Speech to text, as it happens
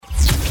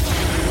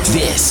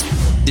This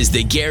is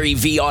the Gary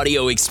V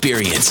audio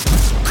experience.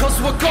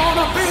 'Cause we're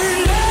gonna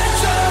be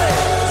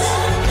legends.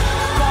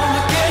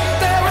 Gonna get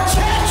their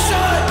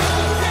attention.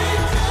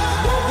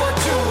 What we're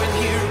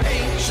doing here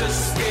ain't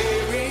just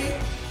scary.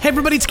 Hey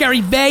everybody, it's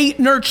Gary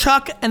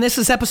Vaynerchuk, and this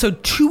is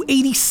episode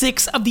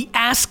 286 of the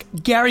Ask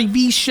Gary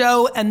V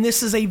show, and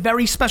this is a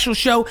very special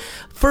show.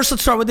 First,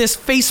 let's start with this.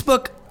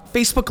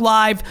 Facebook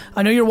Live.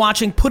 I know you're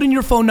watching. Put in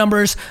your phone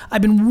numbers.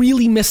 I've been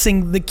really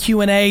missing the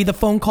Q&A, the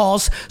phone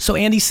calls. So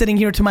Andy's sitting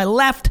here to my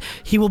left.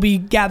 He will be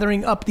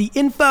gathering up the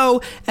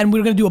info, and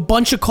we're going to do a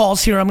bunch of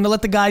calls here. I'm going to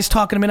let the guys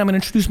talk in a minute. I'm going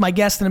to introduce my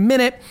guest in a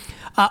minute.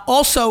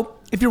 Also,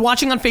 if you're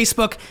watching on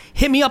Facebook,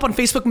 hit me up on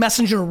Facebook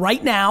Messenger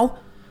right now.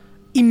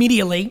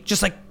 Immediately,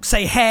 just like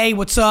say, hey,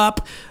 what's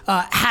up?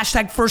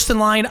 Hashtag first in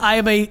line. I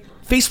have a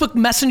Facebook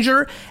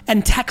Messenger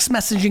and text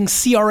messaging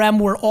CRM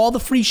where all the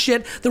free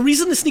shit. The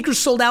reason the sneakers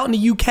sold out in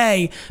the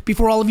UK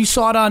before all of you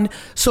saw it on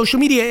social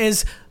media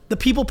is the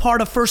people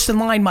part of First in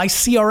Line, my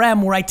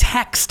CRM, where I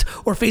text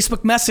or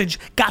Facebook message,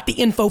 got the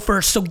info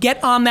first. So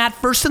get on that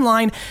First in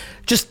Line.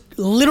 Just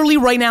literally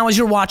right now as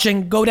you're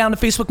watching, go down to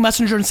Facebook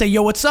Messenger and say,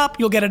 yo, what's up?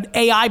 You'll get an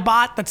AI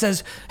bot that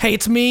says, hey,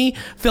 it's me.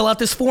 Fill out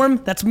this form.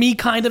 That's me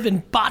kind of in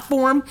bot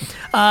form.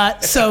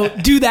 So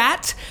do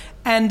that.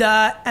 And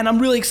I'm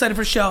really excited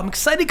for the show. I'm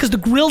excited because the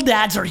Grill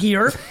Dads are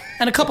here.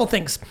 And a couple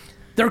things.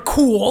 They're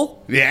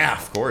cool. Yeah,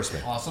 of course,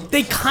 man. Awesome.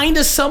 They kind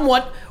of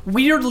somewhat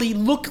weirdly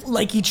look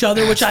like each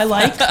other, which I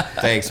like.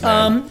 Thanks,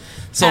 man.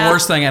 It's the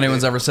worst thing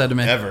anyone's ever said to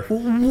me. Ever.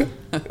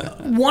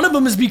 One of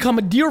them has become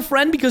a dear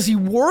friend because he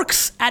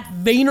works at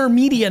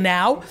Vaynermedia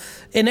now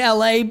in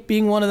LA,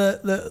 being one of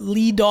the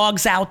lead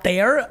dogs out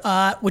there,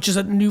 which is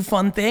a new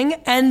fun thing.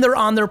 And they're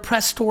on their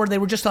press tour. They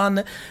were just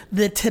on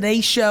the Today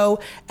Show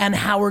and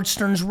Howard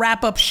Stern's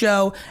wrap-up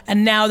show,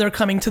 and now they're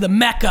coming to the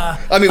Mecca.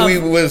 I mean, we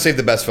want to save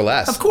the best for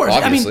last. Of course.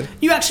 Obviously. I mean,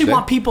 you actually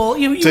want people,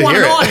 you To want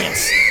hear an it.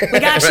 audience.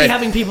 Like actually Right.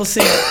 having people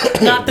see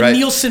it. Not the Right.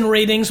 Nielsen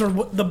ratings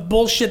or the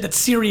bullshit that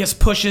Sirius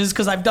pushes,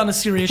 because I've done a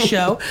Sirius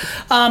show.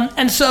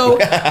 And so,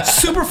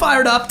 super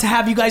fired up to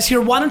have you guys here.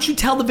 Why don't you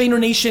tell the Vayner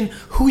Nation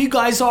who you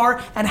guys are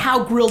and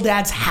how Grill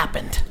Dads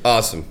happened?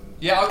 Awesome.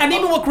 Yeah. And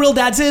even what Grill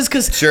Dads is,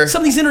 because Sure.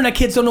 some of these internet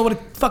kids don't know what a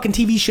fucking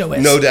TV show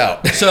is. No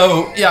doubt.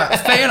 So, yeah,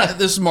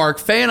 this is Mark.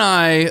 Faye and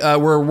I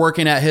were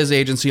working at his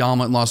agency,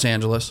 Alma, in Los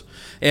Angeles.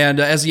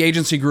 And as the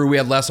agency grew, we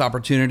had less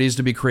opportunities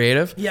to be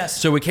creative. Yes.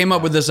 So we came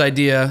up with this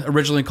idea,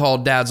 originally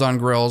called Dads on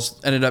Grills.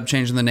 Ended up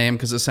changing the name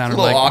because it sounded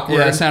A little like awkward.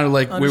 Yeah, it sounded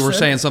like we were Understood.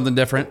 saying something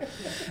different.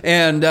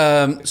 And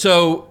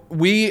so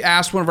we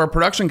asked one of our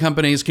production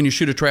companies, "Can you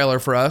shoot a trailer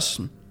for us?"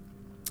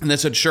 And they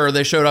said, "Sure."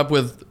 They showed up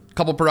with a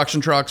couple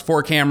production trucks,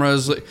 4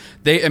 cameras. We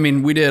did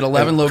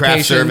 11 And craft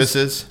locations.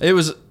 services. It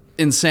was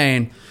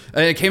insane.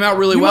 It came out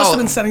really You well. must have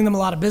been sending them a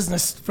lot of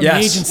business from Yes. the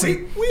agency.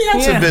 We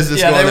had some business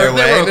Yeah, going they their were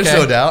way. okay. There's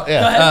no doubt.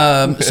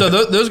 Yeah. So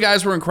those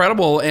guys were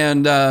incredible,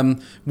 and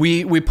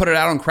we put it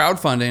out on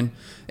crowdfunding,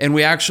 and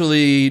we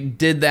actually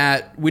did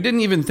that. We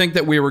didn't even think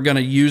that we were going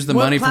to use the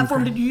What money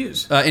platform from did you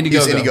use? Indiegogo.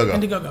 Use Indiegogo.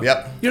 Indiegogo.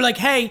 Yep. You're like,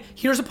 hey,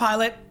 here's a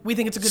pilot. We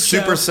think it's a good show.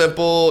 Super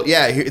simple.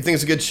 Yeah, I think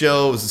it's a good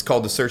show. It's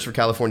called The Search for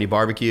California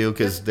Barbecue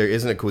because there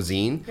isn't a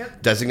cuisine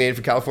designated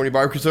for California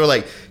barbecue. So we're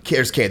like,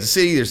 there's Kansas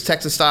City, there's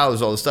Texas style,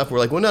 there's all this stuff. We're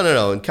like, well,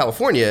 no. In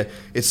California,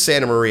 it's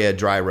Santa Maria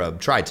dry rub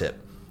tri-tip.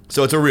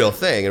 So it's a real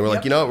thing. And we're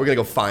like, you know what? We're going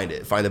to go find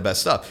the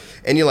best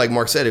stuff. And like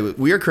Mark said,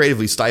 we are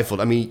creatively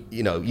stifled. I mean,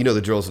 you know the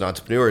drill as an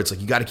entrepreneur. It's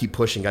like you got to keep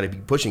pushing, And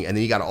then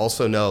you got to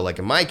also know, like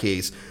in my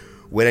case,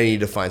 when I need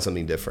to find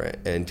something different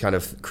and kind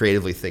of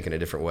creatively think in a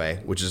different way,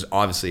 which is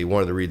obviously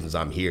one of the reasons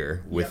I'm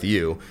here with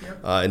you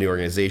in the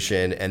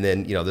organization. And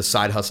then, the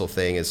side hustle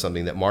thing is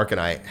something that Mark and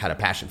I had a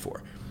passion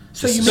for.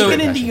 So you make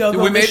an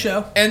Indiegogo on this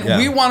show. And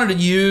we wanted to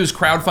use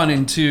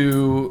crowdfunding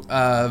to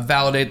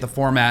validate the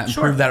format and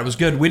prove that it was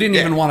good. We didn't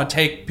even want to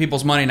take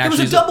people's money and It was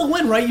actually a double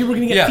win, right? You were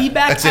going to get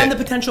feedback That's and it.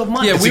 the potential of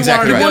money. Yeah, That's we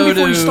exactly wanted to right. go Won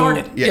before to you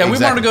started. Yeah, we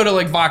exactly. wanted to go to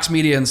like Vox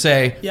Media and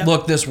say, Yeah.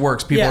 look, this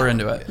works. People Yeah. are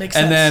into it, Makes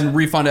and sense. then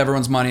refund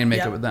everyone's money and make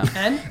Yeah. it with them.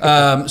 And?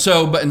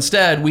 But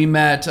instead, we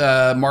met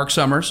Mark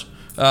Summers.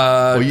 you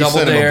Double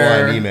sent him a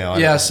Dare. blind email. I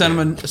Yeah, know. send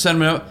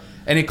him a note,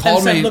 and he called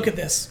And said, me. look at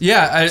this.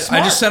 Yeah, I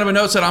Smart. just sent him a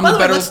note. Said I'm By the the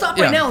way, better. let's stop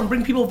right now and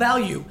bring people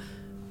value.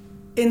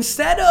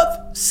 Instead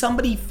of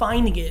somebody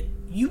finding it,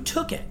 you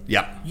took it.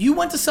 Yep. You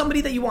went to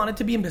somebody that you wanted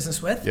to be in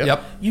business with.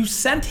 Yep. You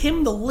sent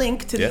him the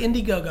link to Yep. the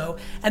Indiegogo.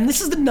 And this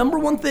is the number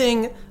one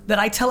thing that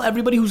I tell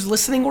everybody who's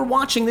listening or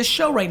watching this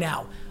show right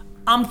now.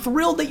 I'm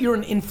thrilled that you're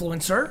an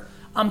influencer.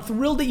 I'm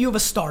thrilled that you have a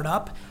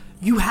startup.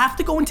 You have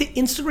to go into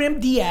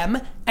Instagram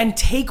DM and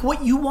take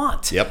what you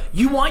want. Yep.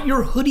 You want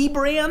your hoodie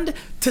brand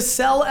to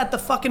sell at the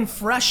fucking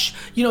fresh,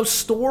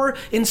 store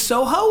in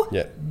Soho?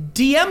 Yeah.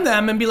 DM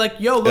them and be like,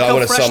 yo, look Yeah, I how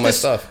wanna fresh sell my this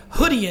stuff.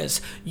 hoodie is.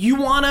 You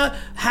want to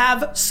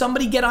have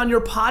somebody get on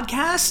your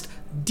podcast?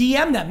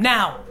 DM them.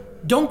 Now,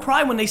 don't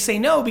cry when they say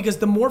no, because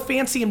the more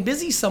fancy and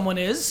busy someone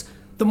is,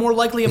 the more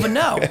likely of a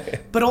no.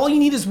 But all you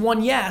need is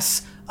one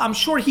yes. I'm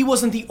sure he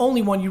wasn't the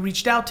only one you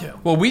reached out to.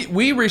 Well,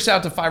 we reached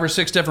out to 5 or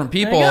 6 different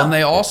people, go. and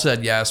they all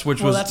said yes,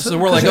 which Well, was so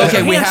we're like, because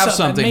okay, we handsome, have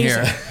something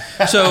amazing.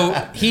 here.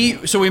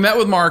 So we met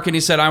with Mark, and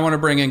he said, I want to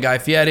bring in Guy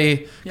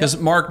Fieri because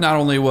Mark not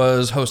only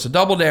was host of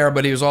Double Dare,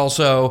 but he was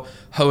also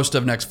host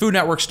of Next Food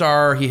Network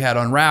Star. He had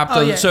Unwrapped,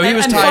 so he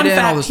was and tied fun in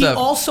fact, all this stuff.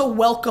 He also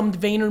welcomed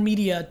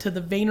Vaynermedia to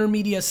the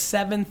Vaynermedia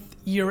 7th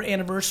year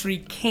anniversary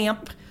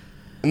camp.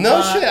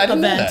 No shit, I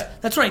didn't know event.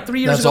 that. That's right. 3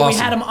 years That's ago, we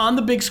awesome. had him on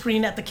the big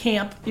screen at the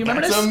camp. You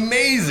remember That's this?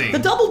 amazing. The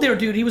Double Dare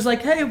dude. He was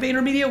like, "Hey,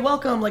 Vaynermedia,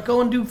 welcome. Like,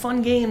 go and do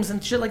fun games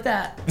and shit like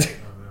that."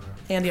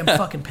 Andy, I'm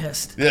fucking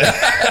pissed.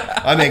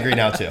 I'm angry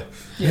now too.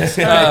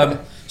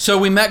 So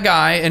we met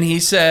Guy, and he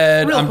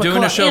said, Real I'm quick, doing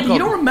hold a on. show Andy, called...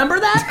 you don't remember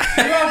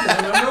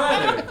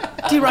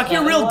that? D-Rock,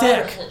 you're a real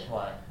dick.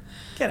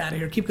 Get out of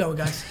here. Keep going,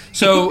 guys.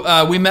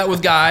 So we met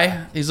with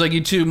Guy. He's like,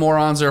 you two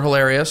morons are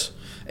hilarious.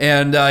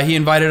 And he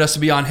invited us to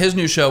be on his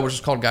new show, which is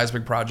called Guy's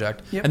Big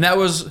Project. Yep. And that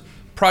was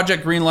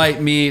Project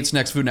Greenlight meets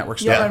Next Food Network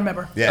Star. Yeah, I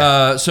remember.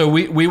 Yeah. So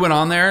we went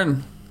on there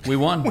and we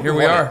won. Here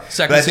we are,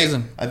 second But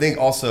season. I think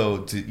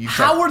also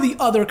How were the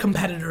other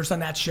competitors on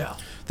that show?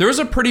 There was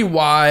a pretty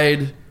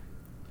wide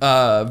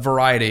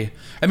variety.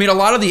 I mean, a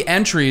lot of the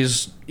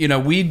entries,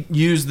 we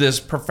use this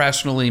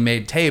professionally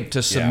made tape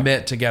to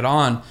submit to get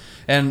on.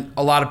 And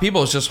a lot of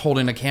people is just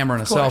holding a camera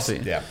and a course.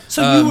 selfie. Yeah.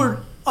 So you were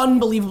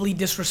unbelievably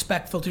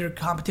disrespectful to your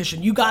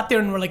competition. You got there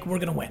and were like, "We're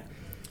gonna win."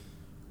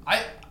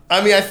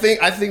 I mean, I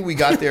think we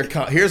got there.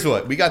 Here's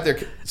what we got there.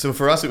 So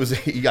for us, it was.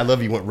 I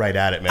love you went right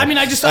at it, man. I mean,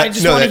 I just want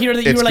to hear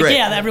that you it's were like, great.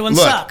 "Yeah, everyone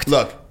look, sucked."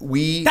 Look,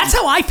 That's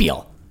how I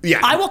feel. Yeah.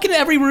 I walk into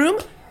every room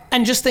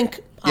and just think,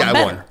 I'm I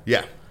better. won.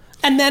 Yeah.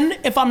 And then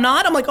if I'm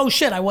not, I'm like, oh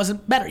shit, I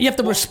wasn't better. You have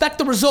to respect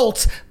the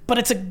results, but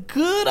it's a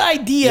good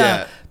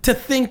idea to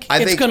think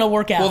it's going to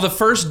work out. Well, the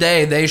first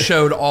day they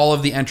showed all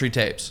of the entry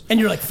tapes. And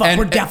you're like, fuck,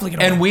 we're definitely going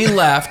to win. And we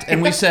left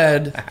and we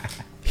said,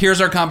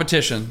 here's our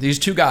competition. These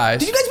two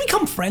guys. Did you guys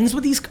become friends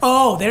with these?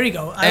 Oh, there you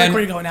go. I like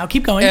where you're going now.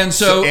 Keep going. And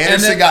so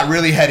Anderson got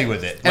really heady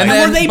with it. And And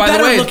then, were they by the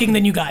better way, looking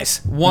than you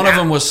guys? one of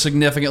them was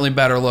significantly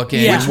better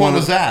looking. Yeah. Which one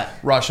was that?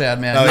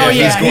 Rushad, man. Oh, Oh,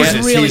 yeah, he's gorgeous.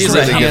 he's really He's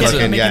great. really I'm good kidding,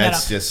 looking. I'm Yeah, making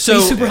it's that up. just. So-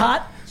 He's super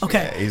hot?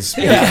 Okay. He's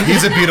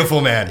a beautiful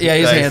man. Yeah,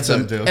 he's Like,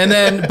 handsome. so, dude. And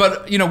then,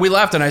 but we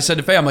left, and I said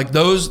to Faye, I'm like,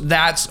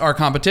 that's our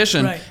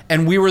competition, Right.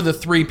 and we were the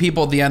 3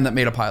 people at the end that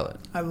made a pilot.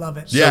 I love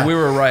it. Yeah, we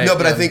were right. No,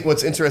 but I Yeah. think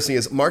what's interesting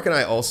is Mark and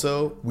I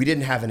also we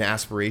didn't have an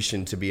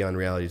aspiration to be on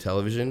reality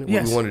television. What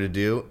Yes. we wanted to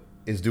do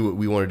is do what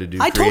we wanted to do.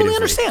 I totally creatively.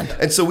 understand.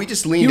 And so we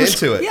just leaned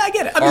into it. Yeah, I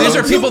get it. These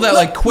are people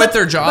that quit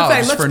their jobs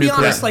let's for a be new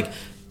honest, career. like,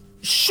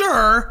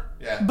 sure,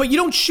 but you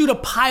don't shoot a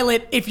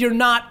pilot if you're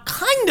not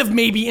kind of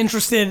maybe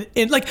interested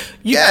in, like,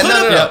 you Yeah, could no,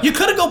 have no, no. you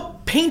could have go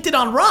painted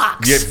on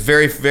rocks. Yeah,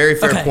 very, very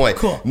fair Okay, point.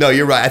 cool. No,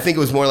 you're right. I think it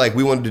was more like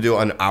we wanted to do it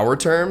on our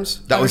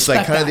terms. That I was like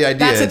respect kind of the that.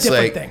 idea. That's a it's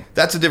different like thing.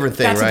 that's a different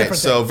thing, That's a right?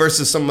 different So thing.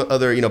 versus some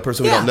other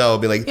person we Yeah. don't know,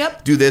 be like,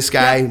 Yep. do this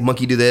guy, Yep.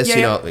 monkey, do this.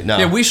 Yeah, No.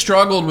 Yeah, we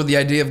struggled with the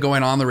idea of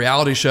going on the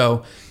reality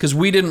show because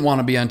we didn't want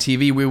to be on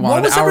TV. We What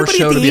wanted was our everybody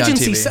show at to the be on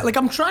agency TV. say? Like,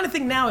 I'm trying to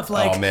think now if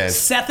like Oh, man.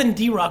 Seth and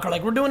D-Rock are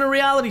like, we're doing a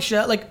reality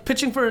show, like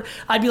pitching for.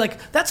 I'd be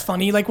like, that's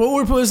funny. Like,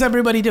 what was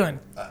everybody doing?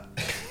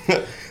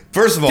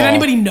 First of all, Did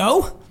anybody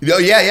know? Oh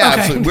yeah, Okay.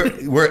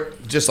 absolutely. We're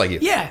just like you.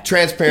 Yeah.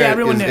 Transparent. Yeah,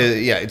 everyone is,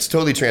 knew. yeah, it's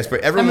totally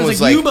transparent. Everyone Everyone's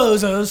was like, like, you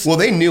bozos. well,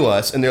 they knew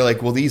us, and they're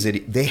like, well, these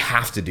idiots, they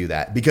have to do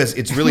that because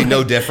it's really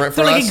no different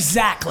for They're us. like,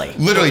 exactly.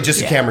 Literally, just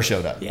Yeah. a camera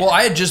showed up. Well,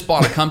 I had just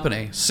bought a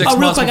company 6 Oh,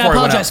 real months quick, I before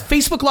I went apologize. out.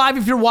 Facebook Live,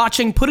 if you're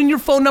watching, put in your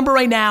phone number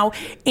right now.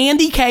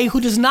 Andy K,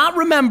 who does not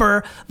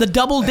remember the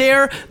Double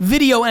Dare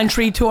video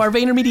entry to our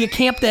Vaynermedia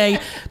Camp Day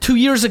 2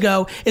 years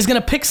ago, is going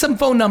to pick some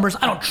phone numbers.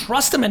 I don't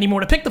trust him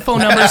anymore to pick the phone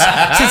numbers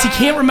since he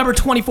can't remember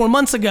 24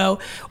 months ago,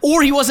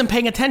 or he wasn't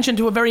paying attention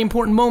to a very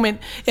important moment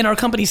in our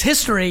company's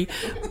history.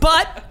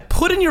 But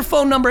put in your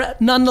phone number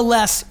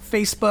nonetheless,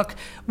 Facebook.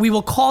 We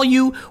will call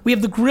you. We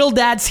have the Grill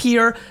Dads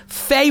here.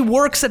 Faye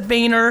works at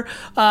Vayner.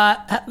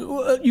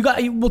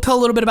 We'll tell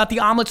a little bit about the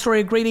Omelet Story,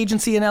 a great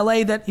agency in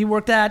LA that he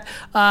worked at.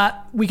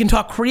 We can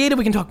talk creative.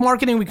 We can talk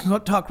marketing. We can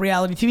talk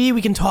reality TV.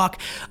 We can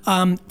talk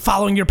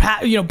following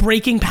your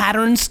breaking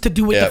patterns to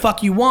do what the Yep.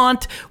 fuck you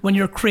want when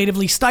you're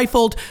creatively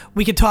stifled.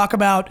 We could talk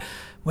about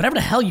whatever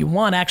the hell you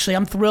want. Actually,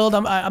 I'm thrilled.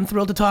 I'm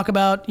thrilled to talk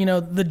about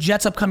the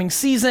Jets' upcoming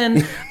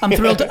season. I'm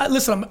thrilled to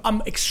listen.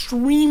 I'm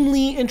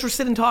extremely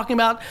interested in talking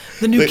about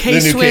the new The new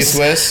K-Swiss,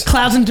 K-Swiss.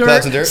 Clouds and Dirt,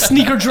 Clouds and Dirt.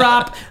 sneaker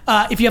drop.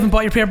 If you haven't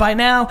bought your pair, buy it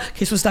now.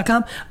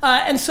 Kswiss.com.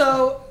 And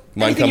so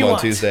Mine anything come you on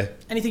want. Tuesday.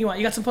 Anything you want.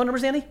 You got some phone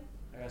numbers, Andy?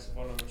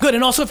 Good.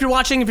 And also, if you're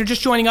watching, if you're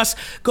just joining us,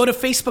 go to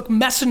Facebook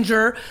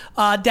Messenger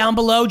down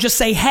below. Just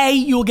say, hey,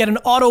 you'll get an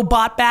auto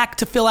bot back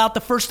to fill out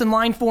the first in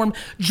line form.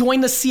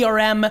 Join the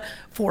CRM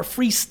for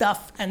free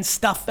stuff and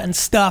stuff and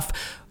stuff.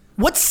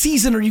 What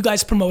season are you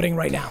guys promoting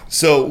right now?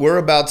 So we're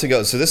about to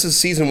go. So this is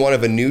season 1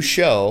 of a new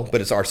show, but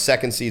it's our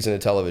second season of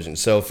television.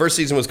 So first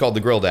season was called The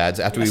Grill Dads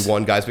after we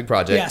won Guys Big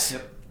Project. Yes.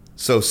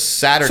 So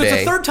Saturday. So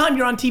it's the third time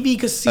you're on TV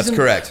because season. That's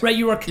correct. Right,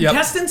 you were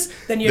contestants.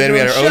 Then you Then we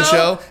had had your our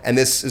own show, and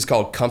this is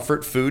called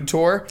Comfort Food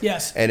Tour.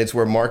 Yes. And it's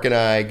where Mark and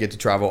I get to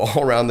travel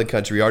all around the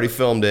country. We already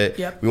filmed it.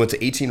 Yep. We went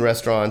to 18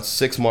 restaurants,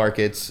 6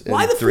 markets. In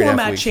Why the 3.5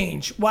 format weeks.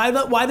 change? Why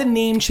the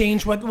name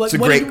change? What was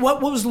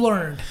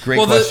learned?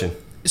 Great question.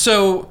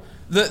 So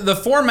the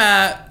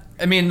format.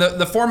 I mean,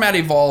 the format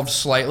evolved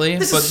slightly.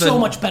 This is so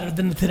much better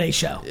than the Today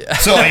Show.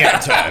 So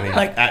I mean,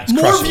 Like it's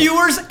more crushing it.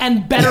 viewers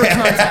and better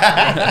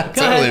content.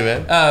 Go Totally,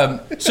 ahead.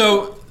 man.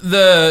 So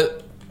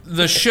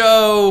the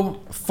show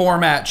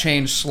format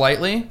changed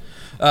slightly,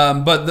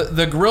 but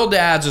the Grill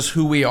Dads is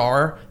who we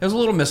are. It was a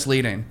little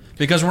misleading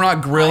because we're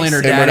not grilling or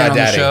And we're dadding not on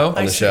the dadding show,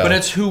 on the show. but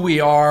it's who we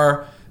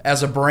are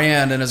as a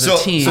brand and as a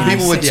team. So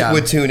people would, Yeah.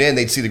 would tune in,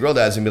 they'd see the Grill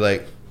Dads and be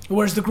like,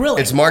 Where's the grilling?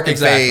 it's Mark and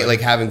Exactly. Faye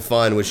like having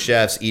fun with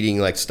chefs eating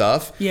like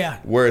stuff. Yeah.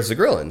 Where's the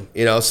grilling?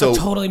 You know, so That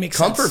totally makes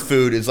comfort sense.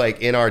 food is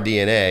like in our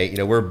DNA. You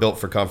know, we're built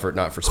for comfort,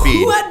 not for speed.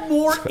 Who had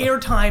more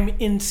airtime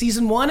in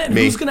season 1, and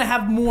Me. who's going to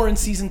have more in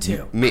season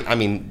 2? Me, I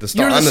mean, the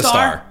star. You're I'm the the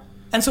star. star.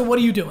 And so what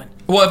are you doing?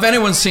 Well, if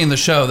anyone's seen the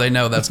show, they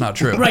know that's not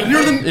true. Right,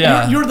 you're the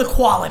Yeah. you're the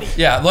quality.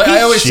 Yeah, like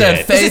I always said,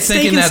 Shit. Faye Is it steak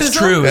thinking and that's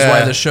sizzle? true is Yeah.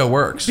 why the show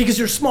works. Because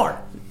you're smart.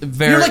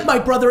 Very- You're like my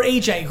brother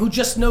AJ, who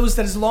just knows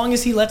that as long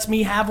as he lets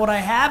me have what I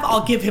have,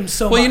 I'll give him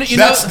so Well, much. you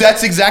know-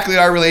 That's exactly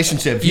our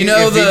relationship. You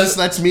know if he the- just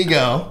lets me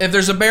go. If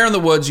there's a bear in the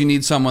woods, you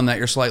need someone that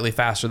you're slightly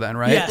faster than,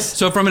 right? Yes.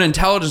 So from an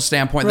intelligence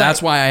standpoint, Right.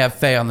 that's why I have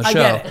Faye on the I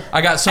show. get it.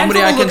 I got And somebody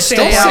from a I can look stay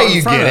standpoint- out Don't say in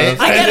you front get of.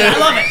 it. I get it. I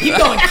love it. Keep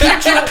going.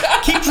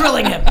 Keep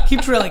drilling him.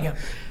 Keep drilling him.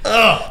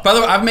 By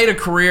the way, I've made a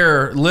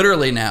career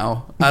literally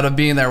now out of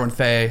being there when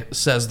Faye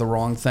says the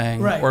wrong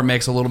thing Right. or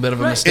makes a little bit of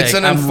a Right. mistake. It's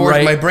an I'm unfortunate.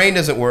 right- My brain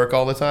doesn't work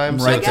all the time,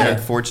 so Right it's an there.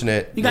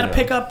 unfortunate. You got to know.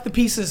 pick up the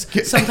pieces.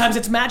 Sometimes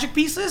it's magic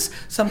pieces.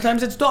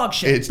 Sometimes it's dog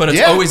shit. But it's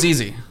Yeah. always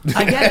easy.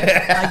 I get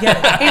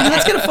it. Andy,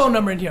 let's get a phone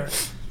number in here.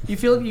 You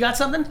got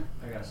something?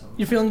 I got something.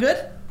 You feeling good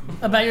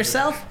about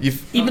yourself? Do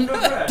you know What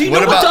what about-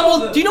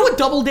 Do you know what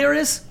double dare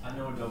is? I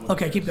know what double dare.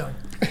 Okay, keep going.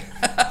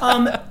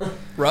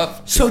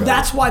 Rough. So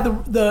that's why the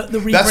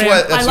rebrand. That's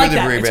I like why the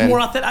that. It's rebrand. more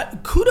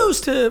authentic.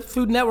 Kudos to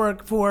Food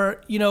Network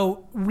for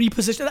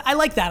reposition. I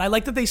like that. I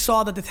like that they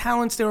saw that the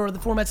talent's there or the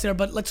format's there,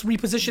 but let's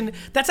reposition.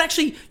 That's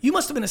actually, you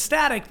must have been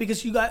ecstatic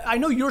because you got. I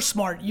know you're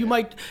smart. You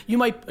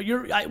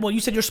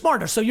said you're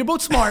smarter, so you're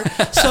both smart.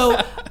 So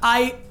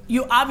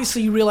you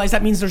obviously realize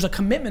that means there's a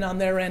commitment on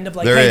their end of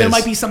like, There hey, there is.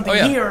 might be something Oh,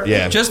 yeah. here.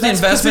 Yeah. Just the Let's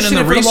investment in position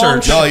the it for long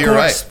research. term. No, you're Of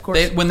course, right. of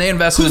course. When they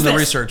invested Who's in the this?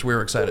 research, we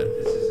were excited.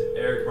 This is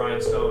Eric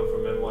Brian Stone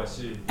from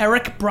NYC.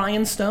 Eric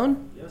Brian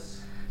Stone.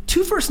 Yes.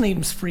 2 first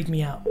names freak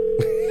me out.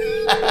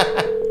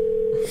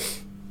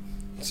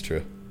 It's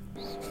true.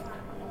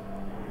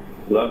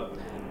 Hello?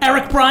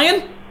 Eric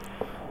Brian.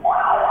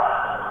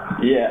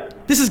 Yeah.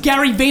 This is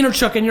Gary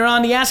Vaynerchuk, and you're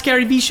on the Ask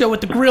Gary V show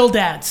with the Grill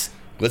Dads.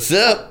 What's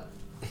up?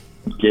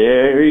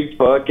 Gary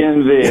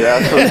fucking V.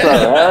 That's what's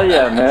up. Hell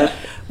yeah, man.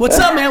 What's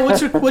up, man?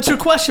 What's your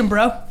question,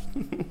 bro?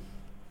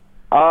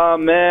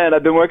 Man,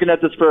 I've been working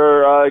at this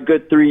for a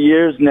good 3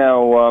 years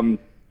now.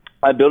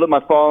 I built up my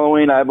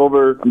following. I'm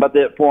about to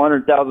hit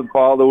 400,000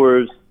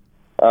 followers.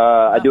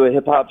 I do a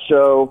hip hop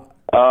show.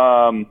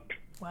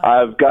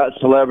 I've got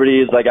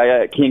celebrities like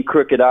I got King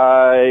Crooked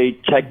Eye,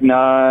 Tech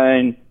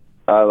Nine,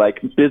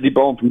 like Busy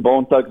Bone from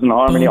Bone Thugs and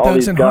Harmony. Bone All Thugs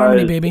these and guys,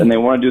 Harmony, baby. and they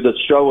want to do this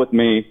show with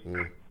me.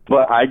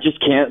 But I just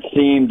can't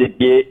seem to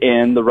get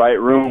in the right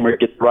room or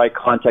get the right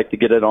contact to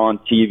get it on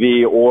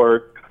TV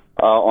or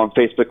on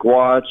Facebook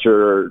Watch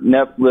or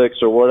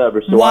Netflix or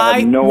whatever. So I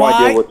have no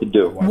idea what to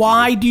do.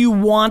 Why do you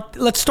want?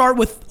 Let's start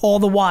with all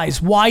the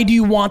whys. Why do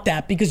you want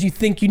that? Because you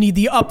think you need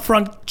the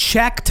upfront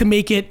check to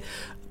make it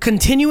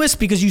continuous,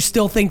 because you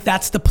still think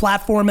that's the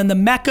platform and the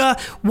mecca.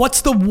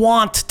 What's the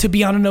want to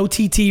be on an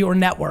OTT or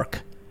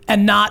network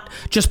and not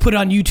just put it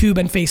on YouTube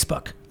and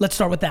Facebook? Let's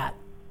start with that.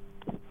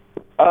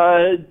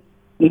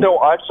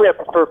 No, actually, I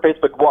prefer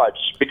Facebook Watch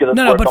because it's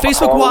No, but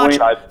Facebook Watch,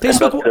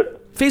 invested.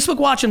 Facebook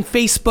Watch and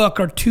Facebook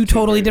are 2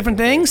 totally different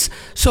things.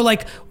 So,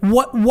 like,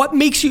 what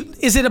makes you?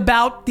 Is it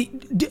about the?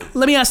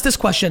 Let me ask this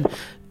question: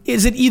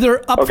 is it either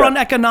upfront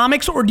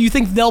economics, or do you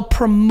think they'll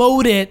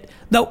promote it?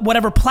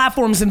 Whatever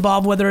platforms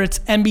involved, whether it's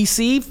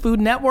NBC, Food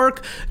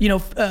Network,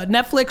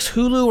 Netflix,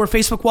 Hulu, or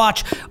Facebook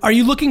Watch, are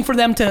you looking for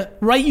them to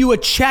write you a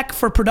check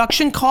for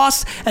production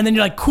costs, and then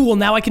you're like, cool,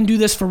 now I can do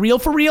this for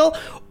real?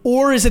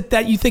 Or is it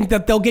that you think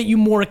that they'll get you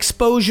more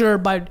exposure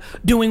by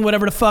doing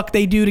whatever the fuck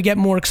they do to get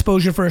more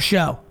exposure for a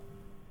show?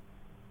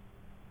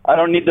 I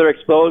don't need their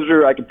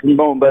exposure. I can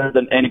promote better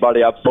than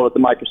anybody. I've sold at the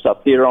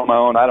Microsoft Theater on my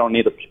own. I don't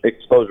need the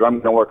exposure. I'm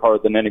going to work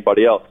harder than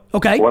anybody else.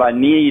 Okay. What I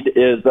need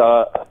is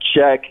a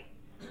check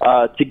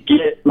to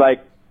get,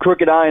 like,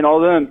 Crooked Eye and all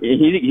them. He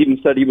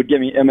even said he would give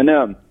me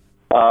M&M.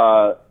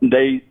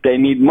 They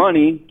need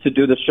money to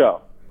do the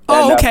show.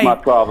 And okay. That's my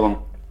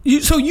problem.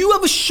 So you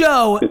have a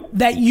show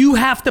that you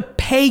have to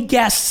pay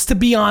guests to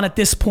be on at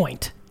this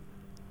point.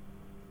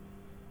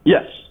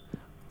 Yes.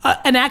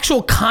 An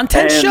actual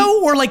content And-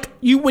 show, or like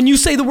when you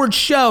say the word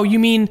show, you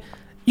mean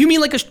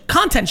like a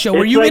content show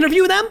where It's you like-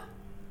 interview them?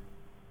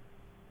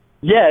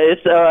 Yeah,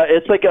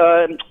 it's like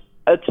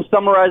to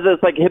summarize it,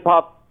 it's like hip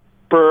hop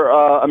for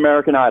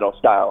American Idol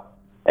style.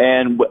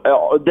 And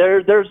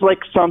there's like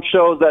some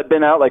shows that have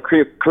been out, like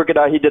Crooked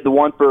Eye. He did the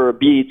one for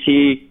BET.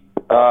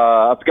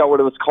 I forgot what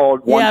it was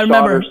called. One I Shot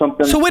remember. or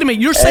something. So wait a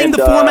minute, you're saying And,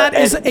 the format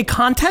is and- a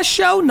contest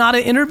show, not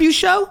an interview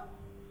show?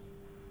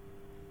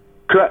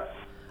 Correct.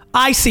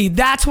 I see.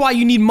 That's why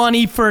you need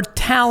money for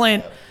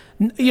talent.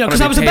 You know, because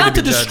be I was paid about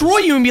to to be destroy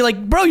judges. you and be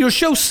like, bro, your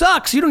show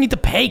sucks. You don't need to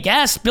pay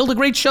guests. Build a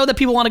great show that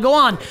people want to go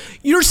on.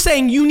 You're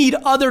saying you need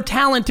other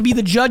talent to be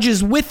the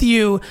judges with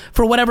you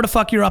for whatever the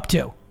fuck you're up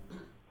to.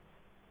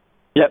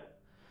 Yep.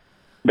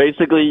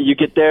 Basically, you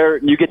get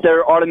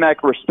their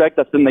automatic respect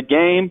that's in the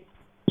game.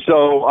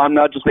 So I'm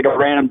not just like a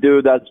random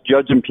dude that's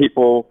judging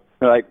people.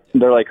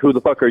 They're like, who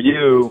the fuck are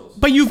you?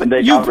 But And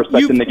they got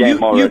respect in the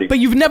game already. But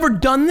you've never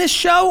done this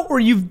show, or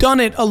you've done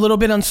it a little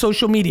bit on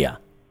social media?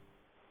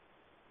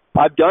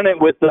 I've done it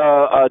with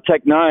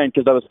Tech Nine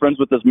because I was friends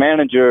with his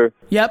manager.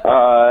 Yep.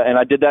 And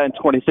I did that in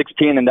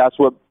 2016, and that's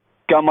what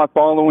got my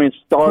following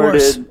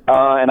started.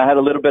 And I had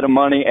a little bit of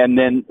money, and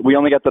then we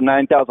only got the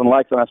 9,000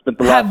 likes, and I spent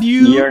the last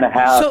year and a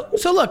half.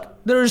 So look,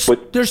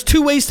 there's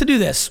two ways to do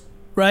this,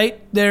 right?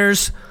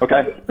 There's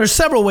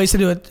several ways to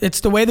do it.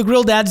 It's the way the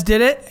Grill Dads did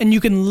it, and you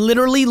can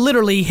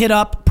literally hit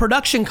up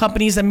production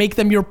companies and make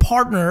them your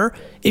partner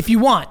if you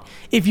want.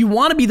 If you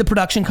want to be the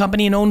production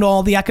company and own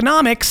all the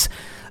economics,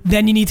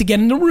 then you need to get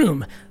in the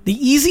room. The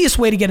easiest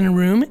way to get in the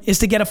room is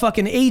to get a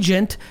fucking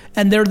agent,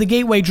 and they're the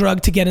gateway drug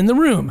to get in the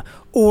room.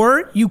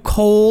 Or you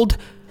cold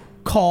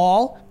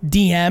call,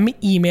 DM,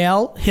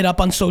 email, hit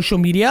up on social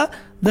media,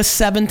 the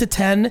 7 to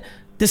 10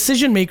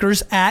 decision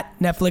makers at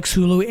Netflix,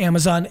 Hulu,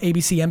 Amazon,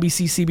 ABC,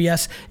 NBC,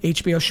 CBS,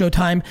 HBO,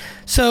 Showtime.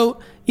 So,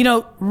 you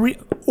know,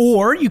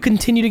 or you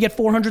continue to get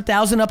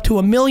 400,000 up to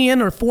 1 million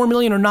or 4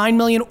 million or 9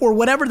 million or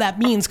whatever that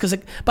means. Because,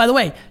 by the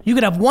way, you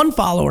could have one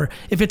follower.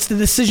 If it's the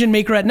decision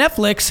maker at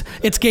Netflix,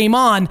 it's game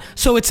on.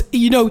 So it's,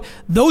 you know,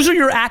 those are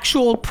your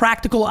actual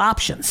practical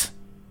options.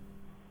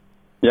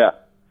 Yeah.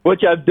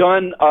 Which I've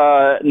done,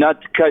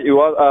 not to cut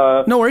you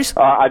off. No worries.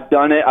 I've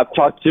done it. I've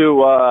talked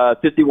to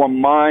 51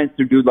 Minds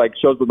to do like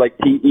shows with like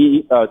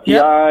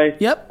T.I.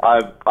 Yep.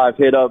 I've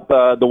hit up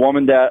the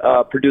woman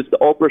that produced the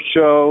Oprah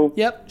show.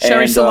 Yep.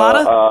 Sherry and,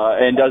 Salata.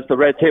 And does the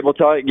Red Table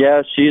Talk.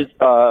 Yeah, she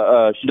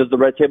does the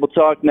Red Table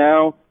Talk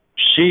now.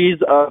 She's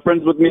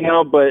friends with me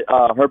now, but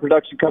her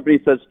production company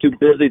says too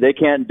busy. They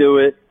can't do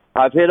it.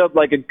 I've hit up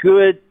like a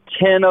good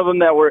 10 of them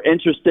that were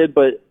interested,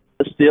 but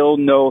still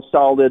no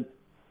solid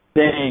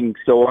thing.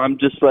 So I'm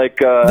just like,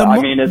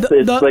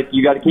 it's like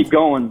you got to keep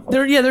going.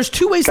 There's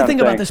two ways to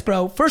think about this,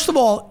 bro. First of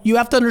all, you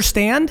have to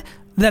understand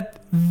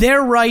that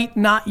they're right,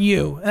 not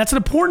you. And that's an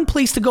important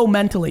place to go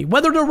mentally.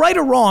 Whether they're right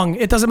or wrong,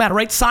 it doesn't matter,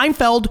 right?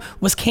 Seinfeld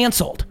was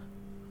canceled.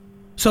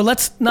 So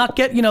let's not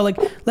get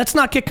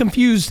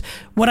confused.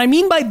 What I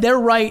mean by they're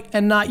right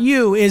and not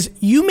you is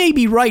you may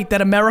be right that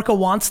America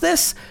wants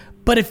this,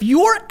 but if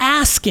you're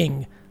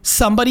asking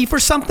somebody for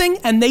something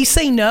and they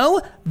say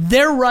no,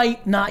 they're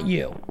right, not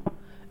you.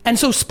 And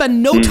so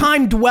spend no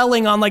time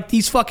dwelling on like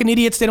these fucking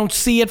idiots. They don't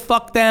see it.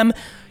 Fuck them.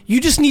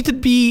 You just need to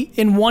be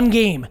in one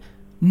game.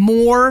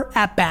 More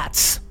at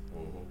bats.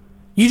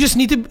 You just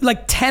need to,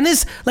 like 10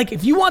 is, like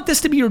if you want this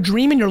to be your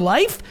dream in your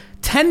life,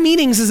 10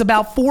 meetings is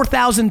about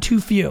 4,000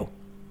 too few.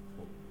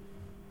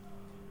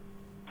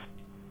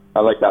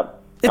 I like that.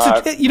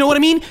 You know what I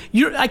mean?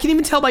 I can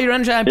even tell by your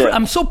energy.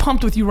 I'm so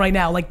pumped with you right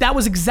now. Like that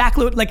was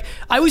exactly what, like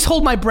I always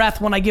hold my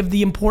breath when I give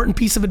the important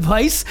piece of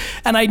advice,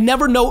 and I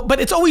never know, but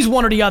it's always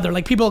one or the other.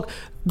 Like people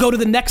go to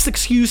the next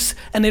excuse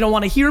and they don't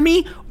want to hear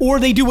me, or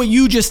they do what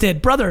you just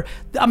did. Brother,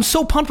 I'm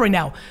so pumped right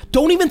now.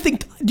 Don't even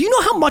think, do you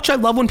know how much I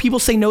love when people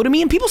say no to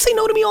me? And people say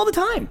no to me all the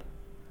time.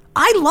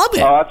 I love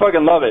it. Oh, I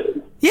fucking love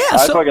it. Yeah,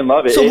 I fucking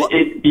love it.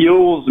 It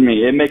fuels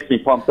me. It makes me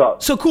pumped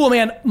up. So cool,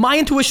 man. My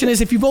intuition is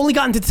if you've only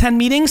gotten to 10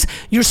 meetings,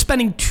 you're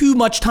spending too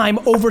much time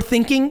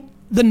overthinking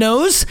the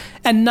no's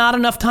and not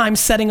enough time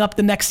setting up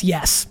the next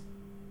yes.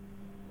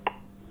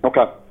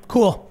 Okay.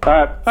 Cool.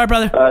 All right,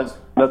 brother.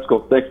 That's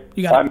cool. Thanks.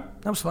 You got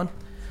it. That was fun.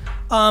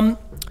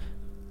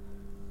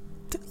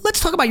 Let's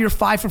talk about your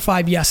 5 for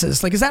 5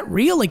 yeses. Like, is that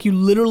real? Like, you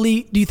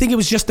literally, do you think it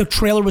was just the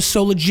trailer was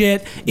so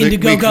legit?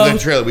 Indiegogo? The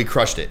trailer, we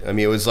crushed it. I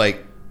mean, it was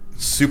like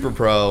super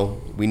pro.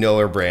 We know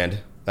our brand.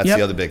 That's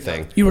the other big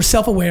thing. You were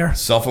self-aware.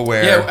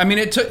 Self-aware. Yeah, I mean,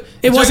 it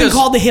wasn't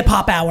called the Hip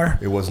Hop Hour.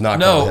 It was not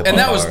No, called the and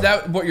Hip Hop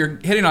Hour. what you're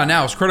hitting on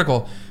now is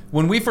critical.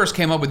 When we first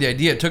came up with the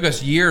idea, it took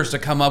us years to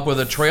come up with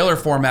a trailer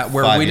format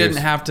where 5 we years.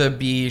 didn't have to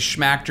be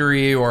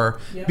schmactory or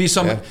be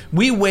some. Yeah.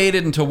 We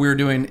waited until we were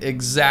doing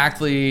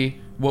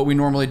exactly what we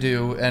normally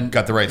do and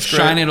got the right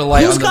script. Shining a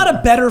light. Who's got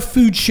a better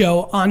food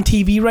show on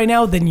TV right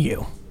now than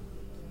you?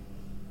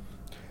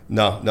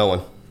 No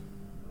one.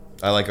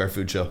 I like our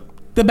food show.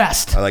 The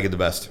best. I like it the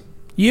best.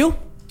 You?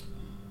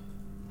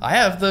 I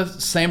have the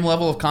same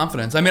level of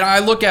confidence. I mean, I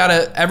look at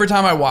it every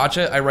time I watch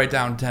it. I write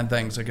down 10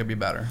 things that could be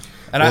better.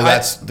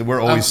 And we're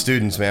always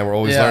students, man. We're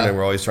always learning.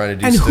 We're always trying to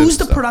do. And who's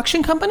the stuff.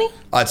 production company?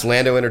 It's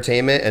Lando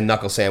Entertainment and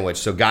Knuckle Sandwich.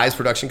 So Guy's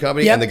production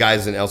company and the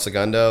guys in El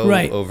Segundo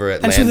over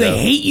at and Lando. so they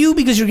hate you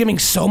because you're giving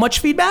so much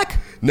feedback?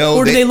 No,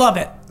 or do they love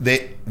it?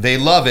 They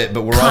love it,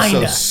 but we're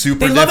also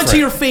super. They love it to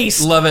your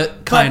face. Love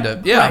it, kind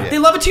of. Yeah. Right. They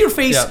love it to your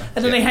face, Yeah.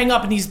 and then they hang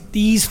up, and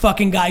these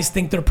fucking guys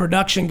think they're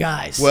production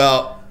guys.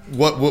 Well,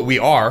 what we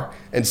are,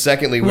 and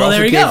secondly, we also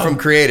there you came go. from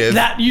creative.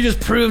 That you just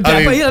proved.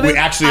 I mean, that, we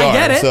actually I are.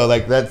 get it. So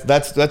like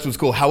that's what's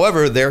cool.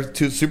 However, they're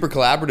super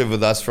collaborative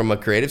with us from a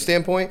creative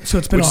standpoint. So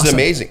it's been which awesome. is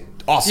amazing.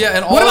 Awesome. Yeah,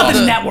 and What all about the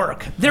the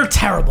network? They're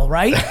terrible,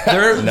 right?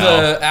 They're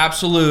the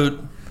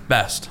absolute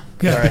best.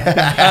 Good.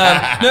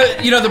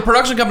 The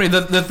production company.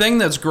 The thing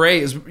that's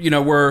great is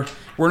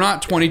we're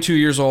not 22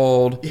 years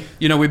old.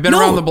 We've been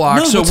around the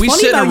block. So what's we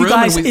funny sit in about a room. you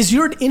guys and is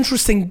you're an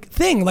interesting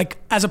thing. Like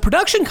as a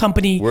production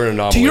company, We're an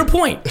anomaly. to your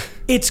point,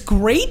 it's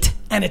great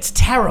and it's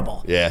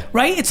terrible. Yeah.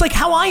 Right? It's like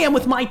how I am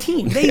with my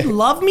team. They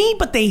love me,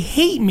 but they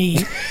hate me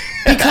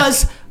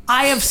because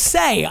I have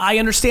say. I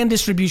understand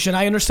distribution.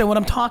 I understand what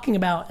I'm talking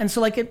about. And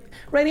so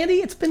right, Andy?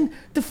 It's been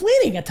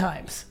deflating at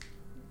times.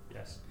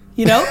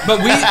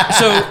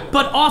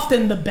 But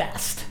often the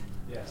best.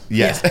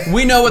 Yes.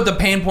 we know what the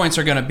pain points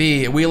are going to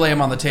be. We lay them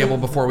on the table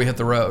before we hit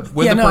the road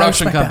with the I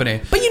production respect company.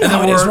 that. But you know And how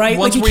then it is, we're- right?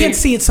 once Like you we- can't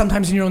see it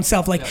sometimes in your own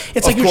self. Like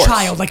it's like Of your course.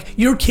 child. Like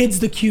your kid's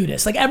the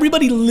cutest. Like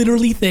everybody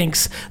literally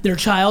thinks their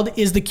child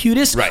is the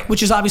cutest, Right.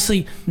 which is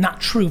obviously not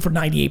true for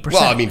 98%.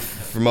 Well, I mean,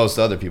 for most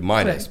other people,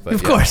 mine is. But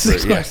of yeah, course.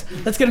 yeah.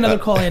 Let's get another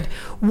call in.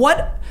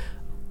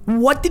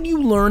 What did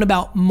you learn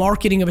about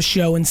marketing of a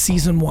show in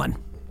season 1?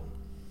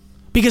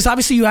 Because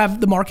obviously you have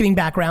the marketing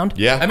background.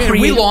 Yeah. I mean,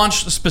 Creative- we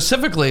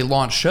specifically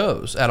launched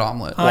shows at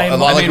Omelet. I am- A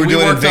lot like we're we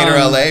doing in worked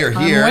Vayner on- LA or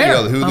here, I'm aware.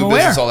 Hulu I'm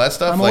business, aware. all that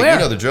stuff. I'm Like, aware. you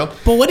know the drill.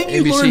 But what did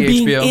you ABC, learn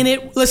being HBO. in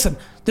it? Listen,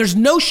 there's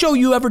no show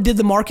you ever did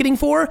the marketing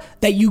for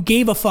that you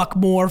gave a fuck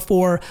more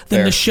for than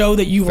Fair. the show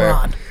that you were Fair.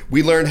 on.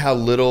 We learned how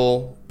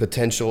little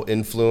potential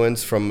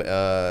influence from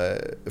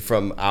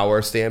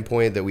our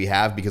standpoint that we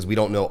have because we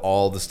don't know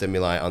all the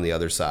stimuli on the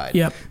other side.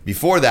 Yep.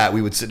 Before that,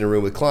 we would sit in a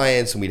room with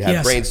clients and we'd have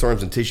Yes.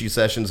 brainstorms and tissue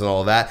sessions and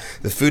all of that.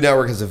 The Food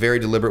Network has a very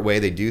deliberate way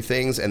they do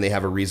things and they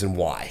have a reason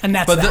why. And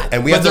that's But that.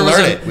 And we but have to there was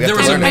learn a- it. We have there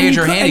to was a learn it.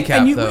 major and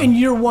handicap, you, though. in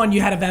year 1,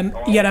 you had to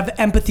have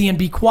empathy and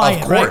be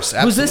quiet. Of course,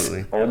 right? Who's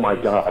absolutely. this? Oh my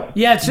God.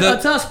 Yeah, it's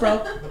us,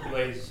 bro.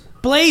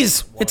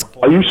 Blaze. It's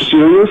Are you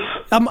serious?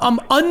 I'm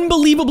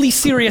unbelievably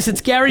serious.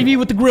 It's Gary Vee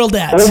with the Grill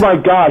Dads. Oh my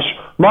gosh.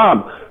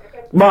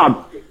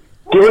 Mom,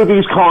 Gary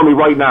V's calling me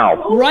right now.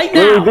 Right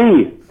Gary now.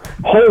 V.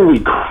 Holy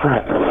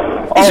crap.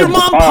 Is your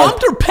mom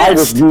pumped or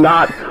pissed?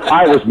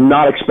 I was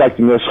not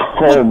expecting this.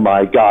 Oh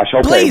my gosh.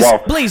 Okay,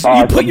 Blaze,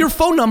 you put your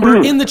phone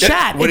number in the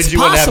chat. What It's did you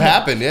want to have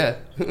possible. happen?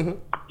 Yeah.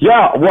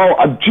 Yeah, well,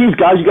 geez,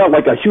 guys, you got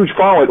like a huge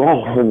following.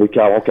 Oh, holy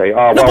cow. Okay.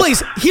 No, well,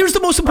 Blaze, here's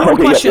the most important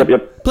Okay, question.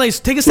 yep. Blaze,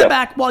 take a step Yep.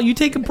 back while you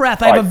take a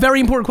breath. I have All a right. very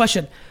important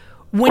question.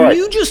 When All right.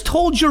 you just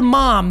told your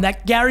mom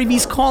that Gary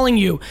Vee's calling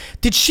you,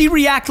 did she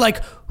react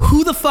like,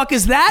 who the fuck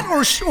is that? Or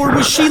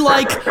was she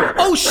like,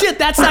 oh shit,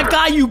 that's that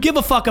guy you give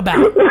a fuck about?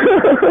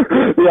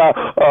 Yeah.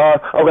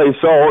 Okay.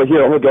 So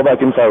here, let me go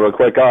back inside real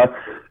quick.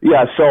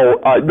 Yeah. So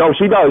no,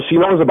 she does. She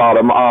knows about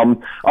him.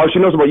 She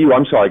knows about you.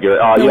 I'm sorry, Gary.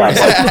 Yeah.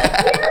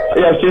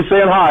 Yeah. She's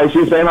saying hi.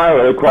 She's saying hi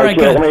really quick. All right,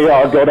 Here, good. let me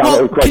go down Well,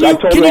 real quick. can you- I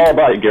told can you you- all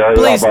about it, Gary.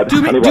 Blaze, but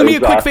do me a anyways,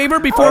 quick favor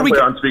before I'll we put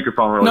go- it on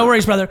speakerphone. Really. No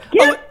worries, brother.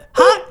 Yeah.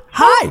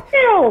 Hi.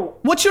 Ew.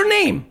 What's your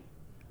name?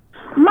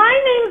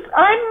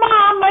 I'm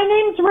Mom. My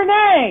name's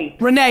Renee.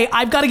 Renee,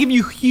 I've got to give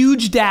you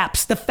huge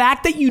daps. The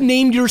fact that you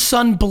named your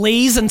son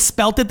Blaze and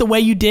spelt it the way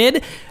you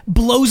did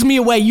blows me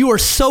away. You are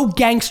so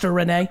gangster,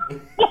 Renee.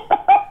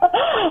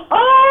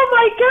 Oh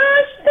my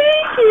gosh!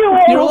 Thank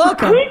you. You're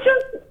welcome.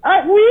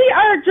 We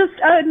are just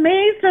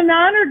amazed and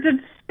honored to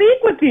speak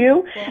with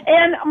you.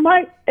 And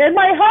my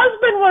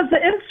husband was the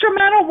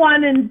instrumental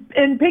one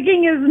in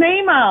picking his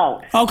name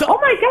out. Okay. Oh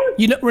my gosh!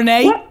 You know,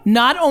 Renee, What?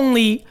 not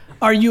only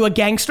are you a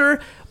gangster,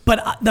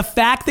 but the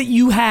fact that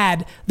you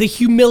had the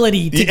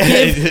humility to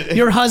give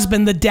your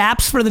husband the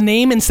daps for the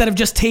name instead of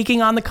just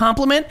taking on the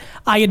compliment,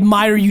 I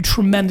admire you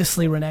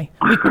tremendously, Renee.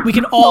 We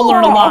can all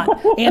learn a lot.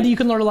 Andy, you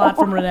can learn a lot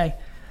from Renee.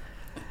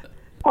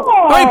 All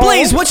right,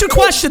 Blaze, what's your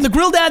question? The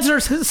Grill Dads are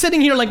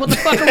sitting here like, what the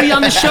fuck are we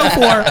on the show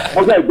for?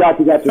 Okay,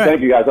 gotcha.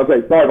 Thank you, guys.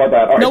 Okay, sorry about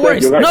that. All right, No thank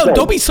worries. you. No, So,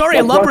 don't be sorry.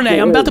 I my love Renee.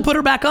 question I'm about is- to put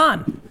her back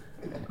on.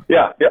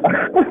 Yeah.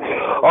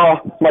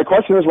 My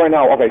question is right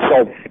now. Okay,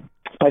 so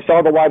I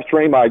saw the live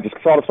stream. I just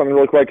thought of something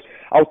really quick.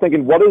 I was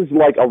thinking, what is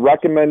like a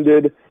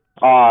recommended?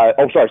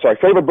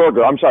 Favorite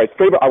burger. I'm sorry,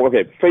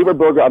 favorite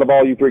burger out of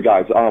all you three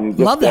guys.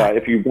 Love that.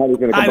 If you guys are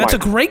gonna That's a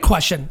combine. great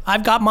question.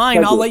 I've got mine.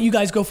 Thank I'll you. let you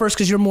guys go first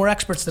because you're more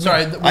experts than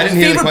Sorry, me. I didn't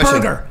hear the Favorite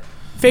question. burger.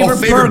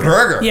 Favorite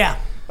burger. Yeah.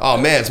 Oh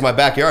man, it's my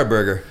backyard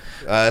burger.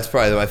 That's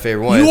probably my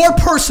favorite one. Your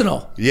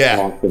personal.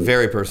 Yeah,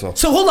 very personal.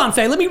 So hold on,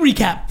 Faye. Let me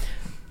recap.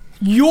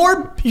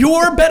 You're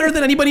better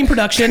than anybody in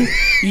production.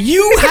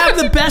 You have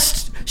the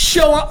best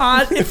show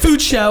on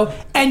food show,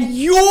 and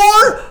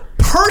your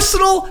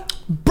personal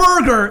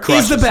burger is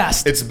Crushes. the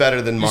best. It's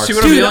better than Mark's. see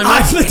what I'm Dude, dealing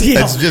with? I'm the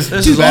deal. It's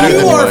just Dude, better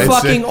you than are mine.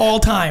 fucking all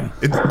time.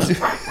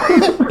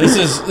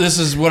 This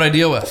is what I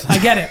deal with. I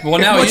get it. Well,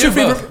 now What's you your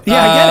favorite? both.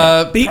 Yeah,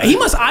 I get it. But he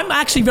must. I'm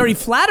actually very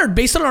flattered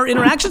based on our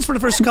interactions for the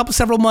first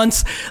several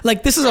months.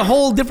 Like, this is a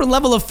whole different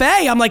level of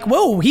Faye. I'm like,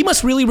 whoa, he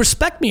must really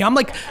respect me. I'm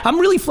like, I'm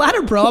really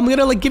flattered, bro. I'm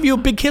gonna like give you a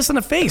big kiss in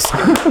the face.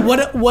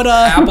 What?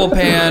 Apple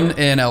Pan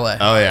in LA.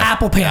 Oh yeah,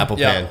 Apple Pan. Apple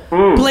Yeah.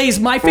 Pan. Blaze,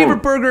 my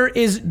favorite burger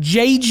is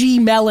JG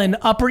Melon,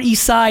 Upper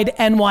East Side,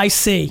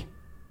 NYC.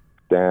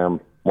 Damn.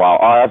 Wow.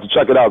 I have to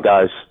check it out,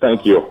 guys.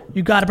 Thank you.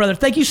 You got it, brother.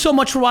 Thank you so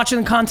much for watching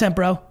the content,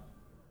 bro.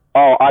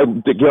 Oh, I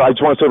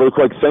just want to say really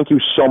quick, thank you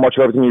so much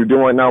for everything you're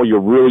doing right now. You're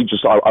really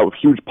just a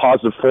huge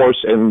positive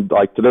force in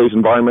like today's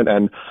environment,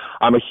 and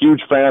I'm a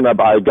huge fan. I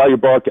got your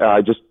book.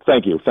 I just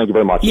thank you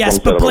very much. Yes,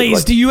 but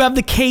please, do you have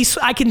the case?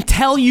 I can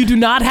tell you do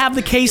not have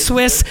the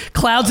K-Swiss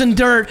Clouds and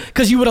Dirt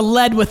because you would have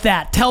led with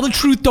that. Tell the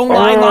truth, don't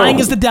lie. Lying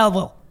is the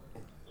devil.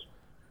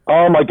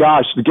 Oh my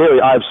gosh,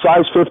 Gary, I have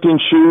size 15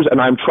 shoes,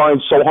 and I'm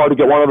trying so hard to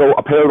get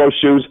a pair of those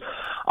shoes.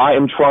 I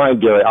am trying,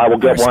 Gary. I will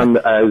get one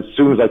as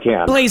soon as I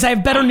can. Blaze, I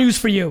have better news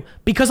for you.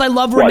 Because I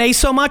love Renee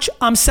so much,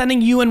 I'm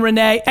sending you and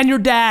Renee and your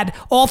dad,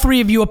 all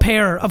three of you, a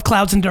pair of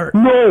Clouds and Dirt.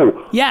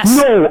 No. Yes.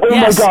 No. Oh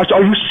Yes. my gosh,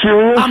 are you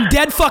serious? I'm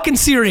dead fucking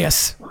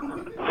serious.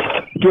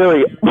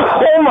 Gary,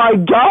 oh my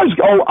gosh!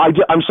 Oh,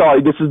 I'm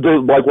sorry. This is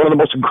like one of the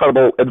most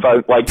incredible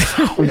advice. Like,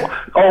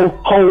 oh,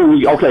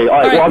 holy. Okay, all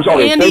right. Well, I'm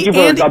sorry. Thank you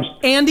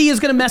for. Andy is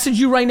going to message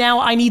you right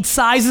now. I need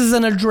sizes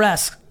and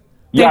address.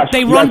 Yes,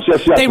 they run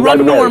right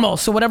normal, away.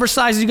 so whatever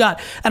size you got.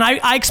 And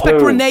I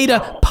expect Renee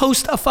to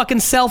post a fucking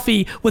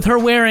selfie with her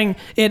wearing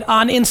it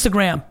on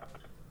Instagram.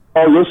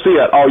 Oh, you'll see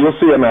it. Oh, you'll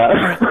see it, man.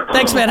 All right.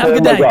 Thanks, man. Have a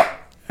good my day. God.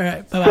 All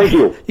right, bye-bye. Thank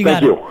you. You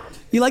got Thank it. you.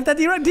 You like that,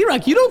 D-Rock?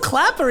 D-Rock, you don't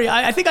clap very.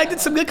 I think I did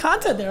some good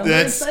content there. I'm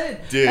very excited.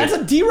 Dude. That's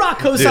a D-Rock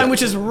cosign, Dude,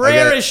 which is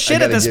rare as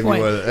shit I at gotta this give you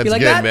point. one of that. That's you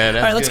like good, that? man. All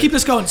That's right, let's good. keep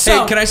this going.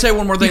 So, Hey, can I say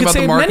one more thing you about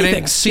could the say many marketing?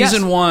 things.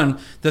 Season Yes. 1,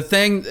 the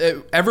thing,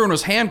 everyone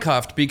was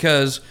handcuffed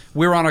because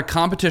we were on a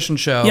competition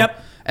show.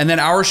 Yep. And then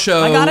our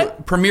show I got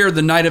it. premiered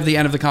the night of the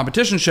end of the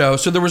competition show,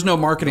 so there was no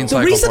marketing The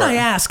cycle reason for I it.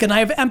 ask, and I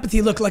have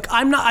empathy, look, like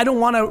I don't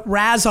want to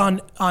razz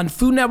on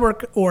Food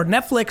Network or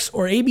Netflix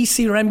or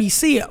ABC or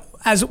NBC,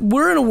 as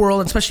we're in a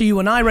world, especially you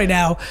and I right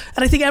now,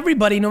 and I think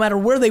everybody, no matter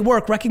where they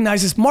work,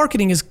 recognizes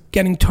marketing is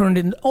getting turned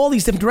in all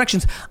these different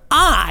directions.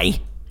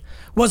 I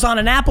was on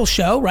an Apple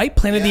show, right?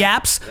 Planet of the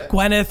Apps,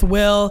 Gwyneth,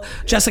 Will,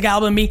 Jessica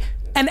Alba, and me,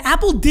 and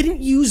Apple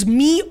didn't use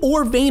me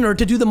or Vayner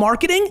to do the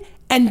marketing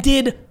and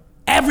did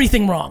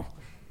everything wrong.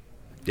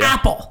 Yeah.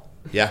 Apple.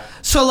 Yeah.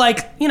 So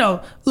like, you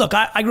know, look,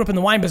 I grew up in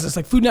the wine business.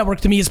 Like Food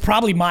Network to me is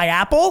probably my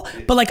Apple,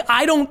 but like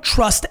I don't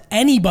trust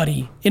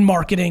anybody in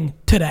marketing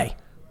today.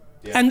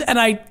 Yeah. And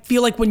I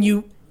feel like when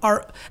you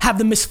have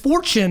the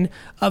misfortune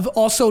of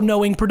also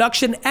knowing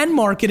production and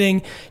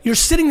marketing, you're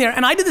sitting there,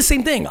 and I did the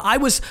same thing.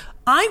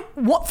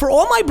 For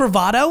all my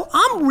bravado,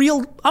 I'm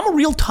a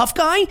real tough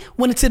guy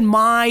when it's in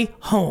my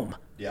home.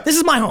 Yeah. This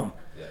is my home.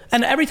 Yeah.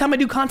 And every time I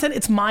do content,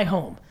 it's my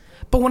home.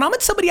 But when I'm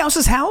at somebody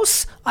else's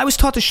house, I was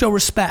taught to show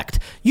respect.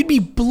 You'd be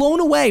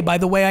blown away by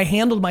the way I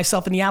handled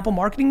myself in the Apple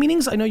marketing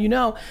meetings. I know you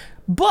know.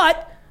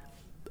 But,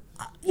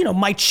 you know,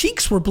 my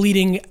cheeks were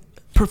bleeding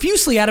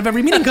profusely out of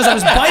every meeting because I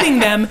was biting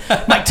them.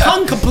 My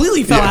tongue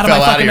completely fell out of my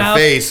fucking mouth.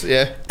 Face,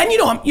 yeah. And you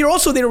know, you're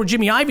also there with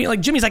Jimmy Ivey.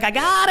 Like Jimmy's like, I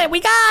got it, we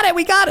got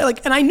it.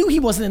 Like, and I knew he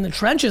wasn't in the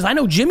trenches. I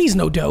know Jimmy's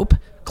no dope,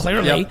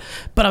 clearly. Yep.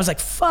 But I was like,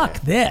 fuck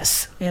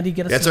this. Andy,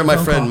 get us. That's where my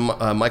friend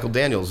Michael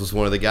Daniels was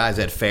one of the guys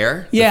at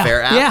Fair. Yeah, the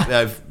Fair app.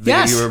 Yeah.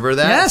 Yes. You remember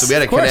that? Yes, so we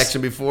had a of course.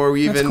 connection before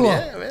we even. That's cool.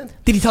 Yeah, man.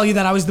 Did he tell you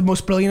that I was the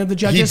most brilliant of the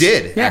judges? He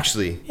did,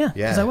 actually. Yeah,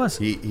 because I was.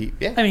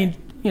 Yeah. I mean,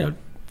 you know.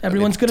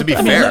 Everyone's good to at be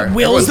fair,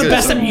 Will's the everyone's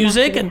best good. at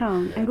music,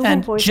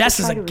 and Jess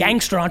is a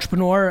gangster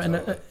entrepreneur, and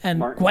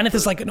Gwyneth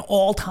is like an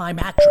all-time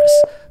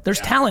actress. There's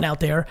talent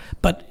out there,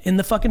 but in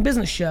the fucking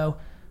business show,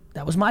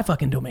 that was my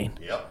fucking domain.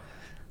 Yep.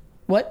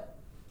 What?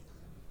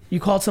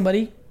 You called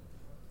somebody?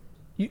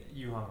 You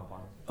hung up on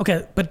it.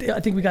 Okay, but I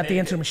think we got the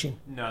answer machine.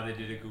 No, they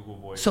did a Google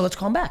Voice. So let's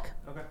call him back.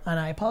 Okay. And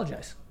I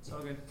apologize. It's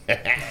all good.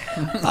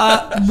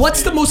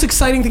 What's the most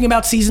exciting thing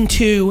about season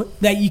 2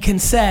 that you can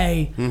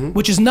say,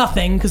 which is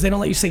nothing because they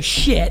don't let you say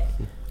shit?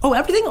 Oh,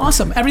 everything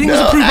awesome. Everything was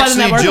approved by the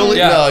network. Julie,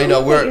 no, you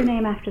know, Put your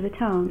name after the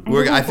tone.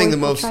 And I think the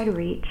will most. try to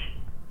reach.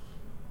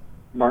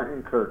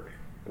 Martin Kirk.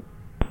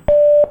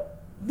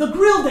 The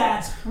Grill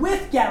Dads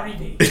with Gary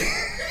V.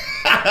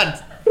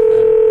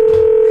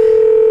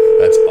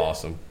 That's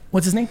awesome.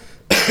 What's his name?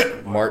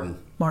 Martin.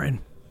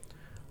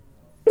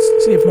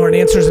 See if Martin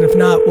answers, and if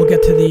not, we'll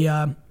get to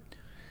the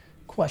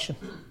question.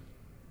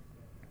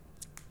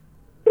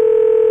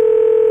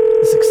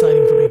 This is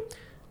exciting for me.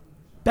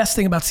 Best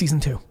thing about season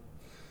 2.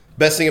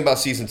 Best thing about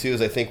season 2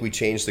 is I think we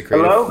changed the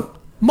creative. Hello?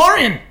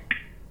 Martin!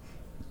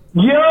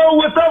 Yo,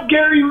 what's up,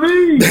 Gary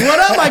V? What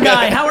up, my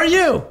guy? How are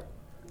you?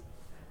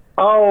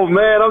 Oh,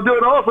 man, I'm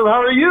doing awesome.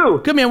 How are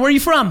you? Good, man. Where are you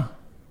from?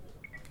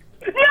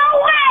 No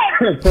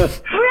way!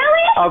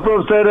 Really? I'm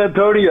from San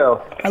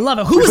Antonio. I love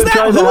it. Who We've was been that?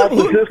 trying to hack the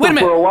system Wait a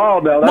minute. for a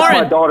while now. That's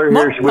Martin, my daughter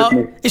here with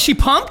me. Is she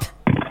pumped?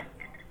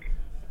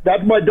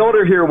 That's my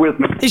daughter here with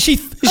me. Is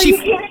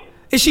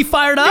she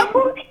fired up?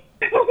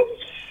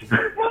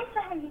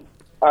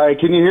 All right,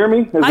 can you hear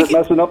me? Is it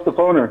messing up the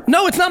phone or?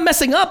 No, it's not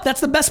messing up. That's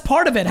the best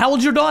part of it. How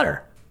old's your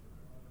daughter?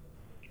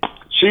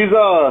 She's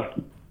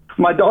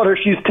my daughter.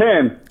 She's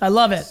 10. I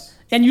love it.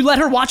 And you let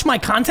her watch my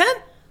content?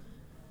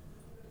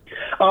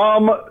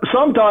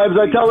 Sometimes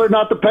I tell her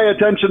not to pay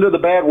attention to the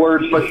bad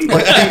words, but she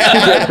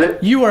gets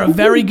it. You are a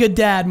very good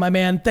dad, my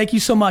man. Thank you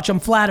so much. I'm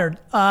flattered.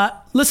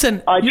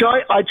 Listen, I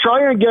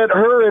try and get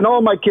her and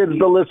all my kids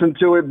to listen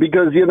to it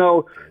because,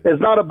 it's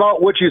not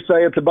about what you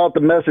say. It's about the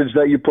message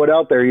that you put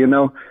out there,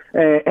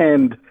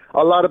 and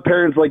a lot of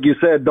parents, like you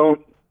said,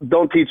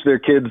 don't teach their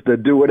kids to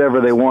do whatever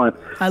they want.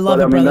 I love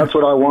it, I mean, brother. that's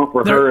what I want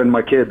for her and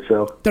my kids.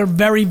 So they're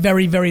very,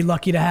 very, very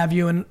lucky to have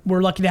you, and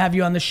we're lucky to have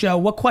you on the show.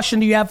 What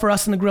question do you have for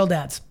us in the Grill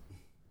Dads?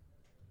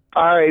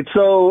 All right,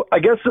 so I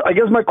guess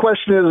my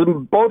question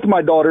is, both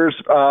my daughters,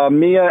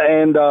 Mia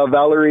and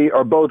Valerie,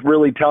 are both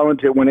really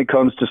talented when it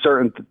comes to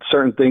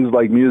certain things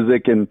like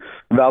music, and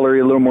Valerie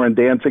a little more in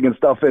dancing and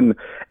stuff, and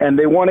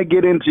they want to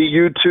get into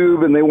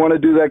YouTube and they want to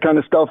do that kind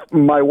of stuff.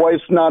 My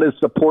wife's not as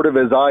supportive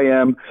as I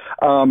am,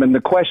 and the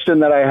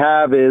question that I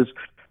have is,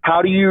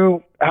 how do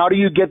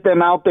you get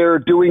them out there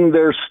doing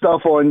their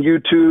stuff on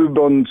YouTube,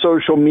 on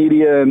social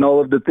media, and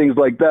all of the things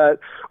like that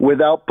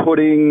without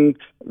putting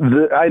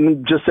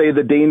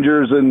the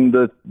dangers and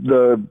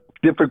the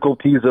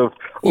difficulties of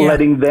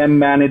letting them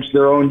manage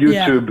their own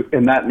YouTube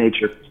and that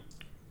nature?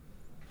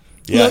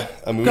 Yeah,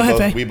 I mean, Go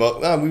ahead, Faye. we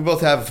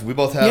both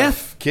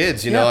have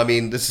kids. I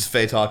mean, this is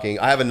Faye talking.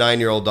 I have a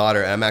 9-year-old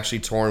daughter, and I'm actually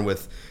torn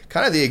with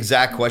kind of the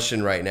exact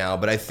question right now.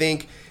 But I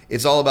think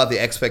it's all about the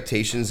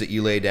expectations that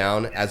you lay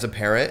down as a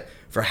parent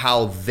for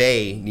how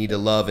they need to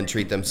love and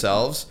treat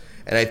themselves.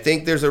 And I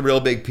think there's a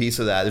real big piece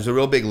of that. There's a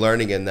real big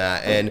learning in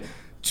that. And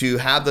to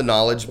have the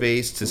knowledge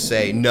base to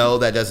say, no,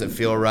 that doesn't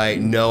feel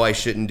right. No, I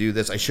shouldn't do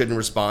this. I shouldn't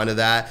respond to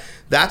that.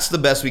 That's the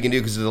best we can do,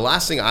 because the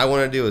last thing I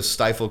want to do is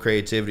stifle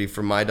creativity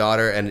from my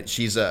daughter. And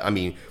she's a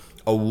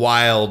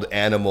wild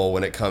animal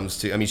when it comes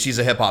to, she's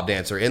a hip hop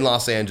dancer in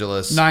Los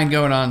Angeles. 9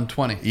 going on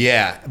 20.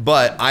 Yeah,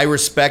 but I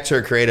respect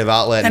her creative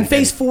outlet. And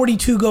Faye's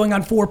 42 going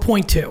on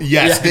 4.2.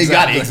 Yes, they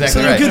got it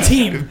exactly So right. they're a good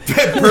team.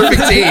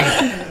 Perfect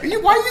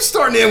team. Why are you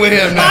starting in with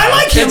him now? I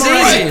like him It's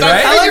already. easy,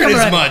 right? I like figured him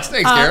as already. much.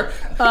 Thanks,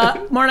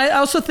 Garrett. Martin, I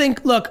also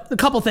think, look, a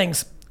couple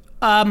things.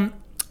 The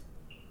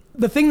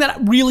thing that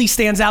really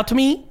stands out to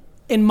me,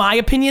 in my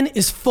opinion,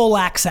 is full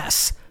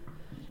access.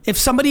 If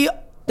somebody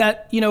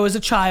that, is a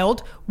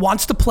child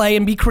wants to play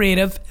and be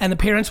creative, and the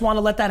parents want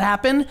to let that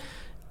happen,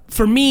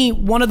 for me,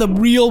 one of the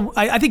real,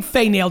 I think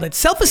Faye nailed it.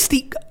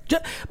 Self-esteem,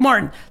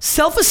 Martin,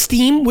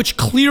 self-esteem, which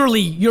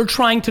clearly you're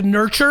trying to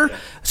nurture.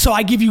 So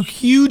I give you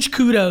huge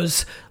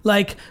kudos.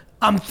 Like,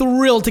 I'm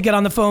thrilled to get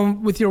on the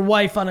phone with your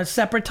wife on a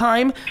separate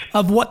time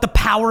of what the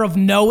power of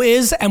no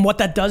is and what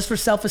that does for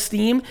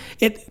self-esteem.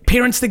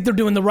 Parents think they're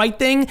doing the right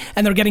thing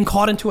and they're getting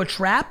caught into a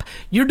trap.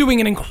 You're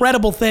doing an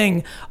incredible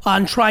thing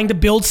on trying to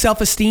build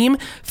self-esteem.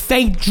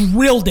 Faye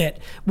drilled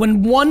it.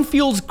 When one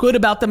feels good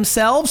about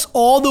themselves,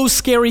 all those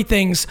scary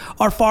things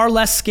are far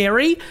less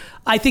scary.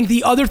 I think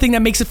the other thing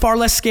that makes it far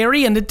less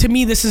scary, and to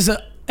me this is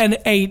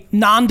a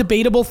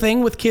non-debatable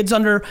thing with kids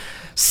under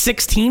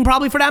 16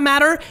 probably for that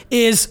matter,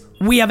 is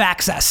we have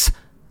access.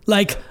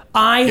 Like,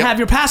 I have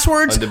your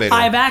passwords. Undebatable.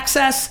 I have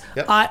access.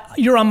 Yep.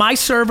 You're on my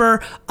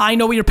server. I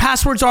know what your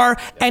passwords are.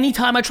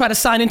 Anytime I try to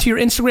sign into your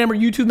Instagram or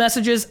YouTube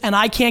messages and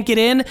I can't get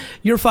in,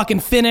 you're fucking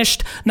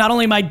finished. Not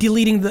only am I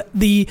deleting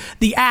the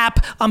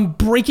app, I'm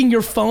breaking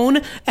your phone,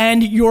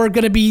 and you're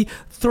gonna be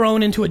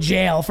thrown into a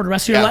jail for the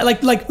rest of your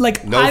life.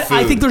 No I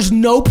food. think there's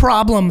no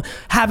problem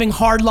having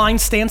hard line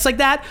stance like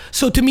that.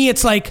 So to me,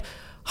 it's like,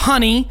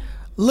 honey,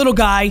 little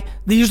guy,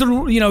 these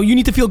are, you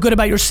need to feel good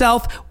about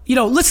yourself.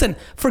 Listen,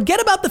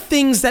 forget about the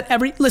things that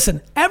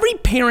every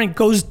parent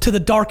goes to the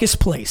darkest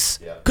place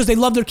because they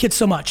love their kids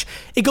so much.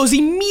 It goes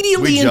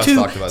immediately We just into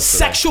talked about this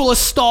sexual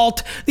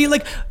assault.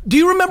 Do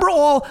you remember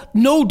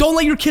don't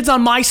let your kids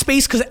on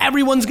MySpace because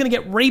everyone's going to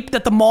get raped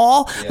at the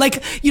mall.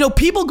 Yeah.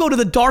 People go to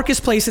the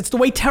darkest place. It's the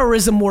way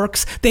terrorism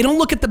works. They don't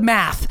look at the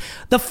math.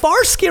 The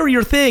far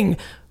scarier thing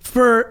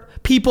for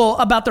people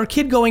about their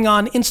kid going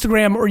on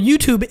Instagram or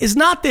YouTube is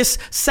not this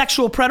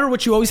sexual predator,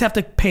 which you always have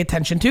to pay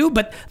attention to,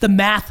 but the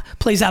math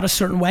plays out a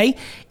certain way.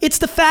 It's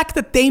the fact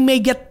that they may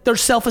get their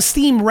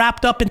self-esteem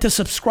wrapped up into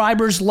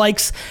subscribers,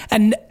 likes,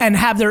 and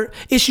have their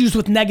issues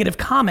with negative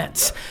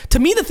comments. To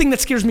me, the thing that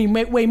scares me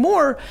way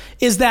more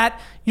is that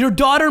your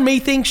daughter may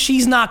think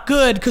she's not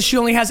good because she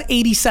only has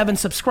 87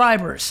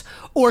 subscribers.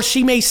 Or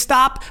she may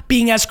stop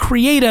being as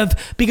creative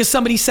because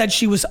somebody said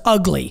she was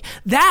ugly.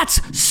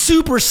 That's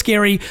super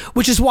scary,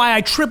 which is why I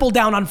triple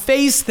down on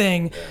Faye's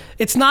thing.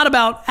 It's not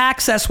about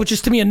access, which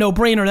is to me a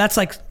no-brainer. That's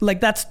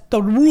like that's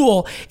the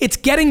rule. It's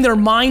getting their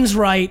minds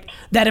right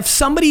that if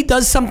somebody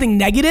does something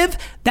negative,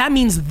 that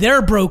means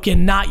they're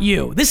broken, not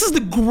you. This is the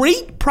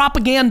great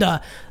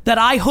propaganda that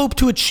I hope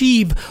to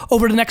achieve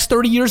over the next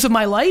 30 years of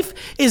my life,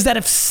 is that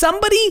if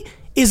somebody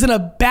is in a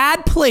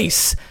bad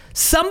place,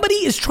 somebody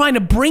is trying to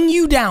bring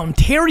you down,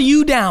 tear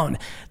you down,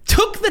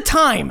 took the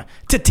time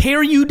to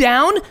tear you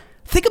down,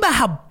 think about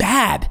how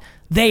bad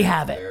They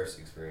have it.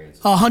 Embarrassing experience.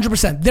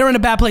 100%. They're in a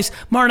bad place.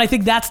 Martin, I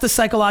think that's the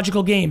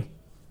psychological game.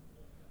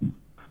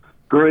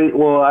 Great.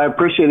 Well, I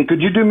appreciate it.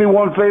 Could you do me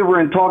one favor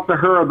and talk to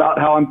her about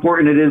how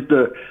important it is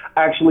to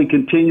actually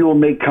continue to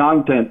make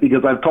content?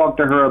 Because I've talked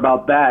to her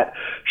about that.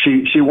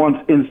 She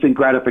wants instant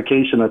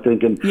gratification, I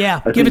think. And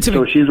Yeah, I give it to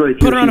so me. She's ready.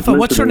 Put her on the phone.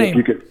 What's her name? If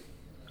you could.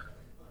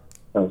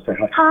 Oh, say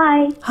hi.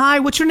 Hi, Hi,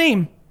 what's your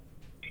name?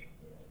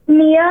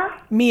 Mia.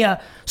 Mia.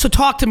 So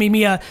talk to me,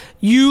 Mia.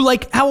 You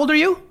like, how old are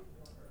you?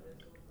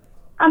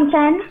 I'm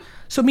 10.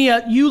 So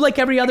Mia, you like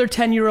every other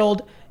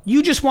 10-year-old,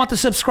 you just want the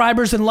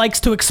subscribers and likes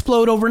to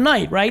explode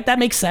overnight, right? That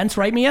makes sense,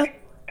 right, Mia?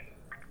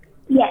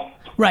 Yes.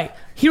 Right.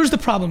 Here's the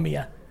problem,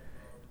 Mia.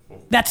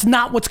 That's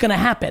not what's going to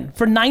happen.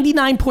 For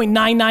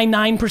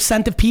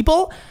 99.999% of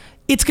people,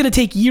 it's going to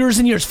take years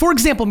and years. For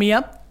example,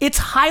 Mia, it's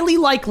highly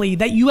likely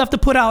that you have to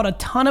put out a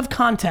ton of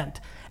content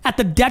at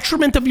the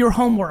detriment of your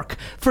homework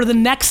for the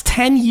next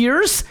 10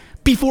 years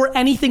before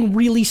anything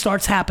really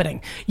starts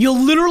happening. You'll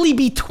literally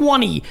be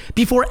 20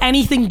 before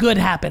anything good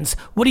happens.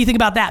 What do you think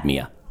about that,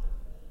 Mia?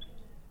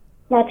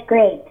 That's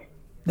great.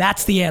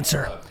 That's the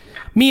answer.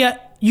 Mia,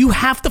 you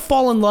have to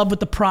fall in love with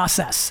the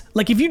process.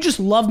 Like if you just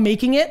love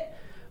making it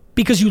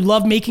because you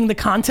love making the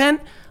content,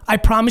 I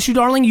promise you,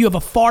 darling, you have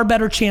a far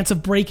better chance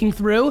of breaking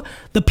through.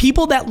 The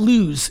people that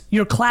lose,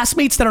 your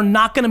classmates that are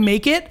not gonna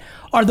make it,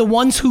 are the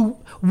ones who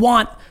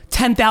want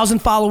 10,000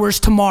 followers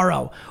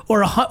tomorrow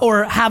or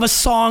have a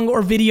song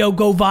or video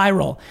go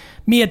viral.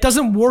 Mia, it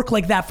doesn't work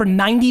like that for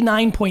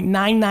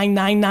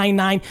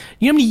 99.99999.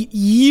 You know how many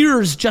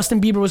years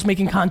Justin Bieber was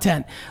making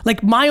content?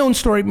 Like my own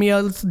story,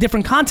 Mia, it's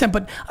different content,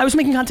 but I was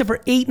making content for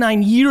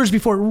 8-9 years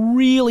before it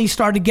really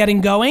started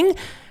getting going.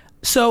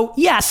 So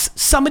yes,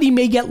 somebody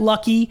may get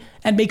lucky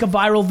and make a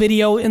viral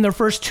video in their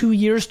first 2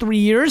 years, 3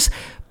 years,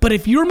 but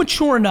if you're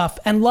mature enough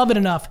and love it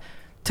enough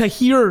to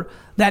hear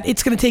that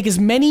it's gonna take as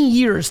many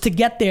years to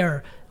get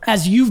there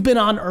as you've been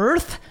on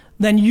Earth,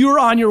 then you're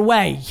on your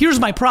way. Here's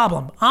my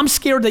problem. I'm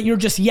scared that you're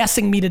just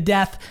yesing me to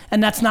death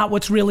and that's not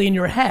what's really in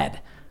your head.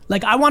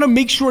 Like I wanna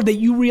make sure that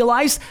you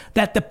realize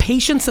that the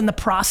patience and the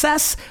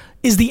process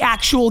is the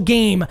actual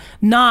game,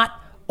 not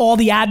all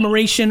the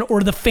admiration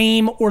or the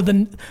fame or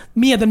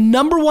Mia, the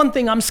number one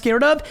thing I'm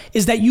scared of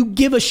is that you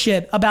give a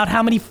shit about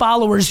how many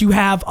followers you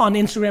have on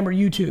Instagram or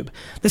YouTube.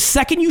 The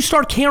second you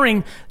start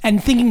caring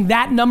and thinking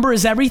that number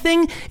is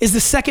everything is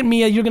the second,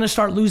 Mia, you're gonna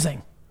start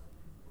losing.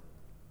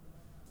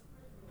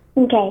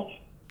 Okay.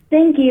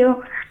 Thank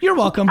you. You're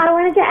welcome. I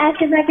wanted to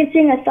ask if I could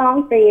sing a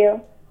song for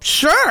you.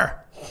 Sure.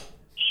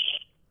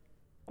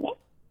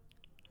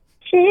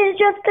 She's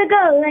just a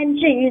girl and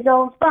she's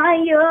on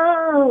fire.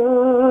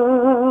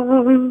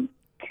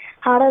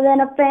 Hotter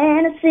than a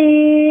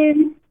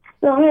fantasy.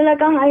 Lonely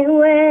like a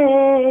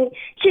highway.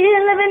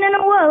 She's living in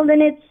a world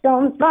and it's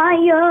on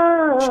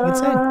fire. She can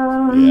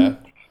sing. Yeah.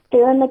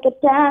 Feeling the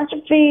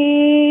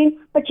catastrophe,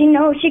 but you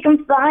know she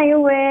can fly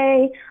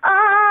away.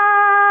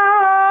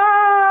 Oh,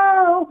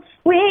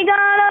 we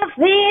got our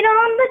feet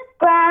on the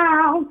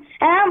ground,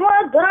 and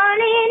we're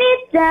burning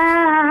it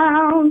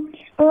down.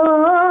 Oh,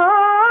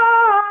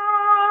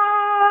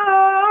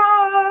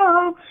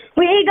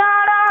 we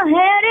got our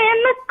head in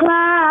the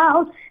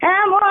clouds,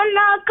 and we're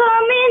not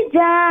coming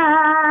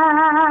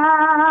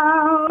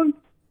down.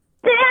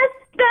 This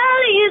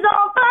girl is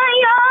on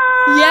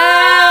fire.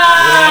 Yeah!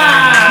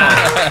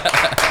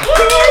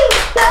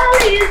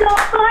 She's on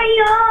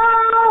fire.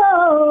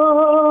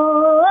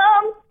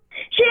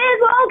 She's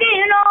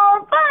walking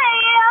on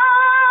fire.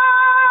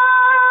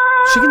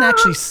 She can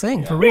actually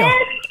sing, for real. This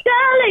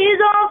girl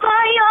is on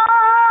fire.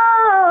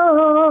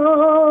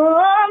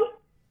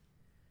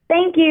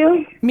 Thank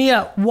you.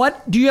 Mia,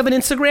 do you have an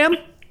Instagram?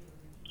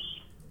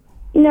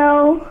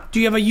 No. Do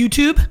you have a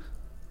YouTube?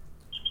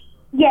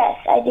 Yes,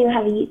 I do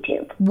have a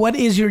YouTube. What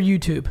is your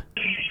YouTube?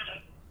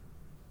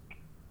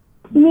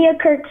 Mia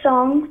Kirk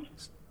Songs.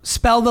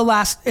 Spell the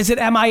last, is it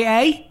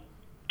MIA?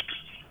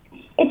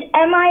 It's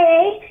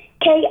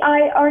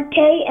MIAKIRK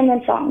and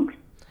then songs.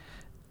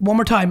 One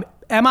more time.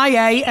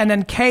 MIA and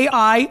then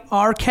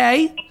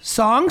KIRK,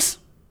 songs?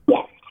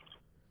 Yes.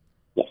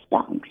 Yes,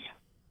 songs. I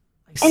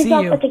And see it's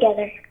all you. put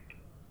together.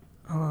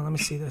 Hold on, let me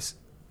see this.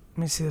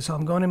 So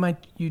I'm going to my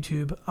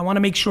YouTube. I want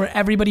to make sure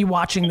everybody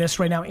watching this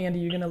right now, Andy,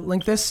 you're going to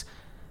link this.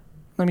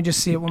 Let me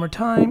just see it one more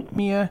time.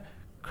 Mia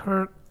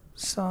Kirk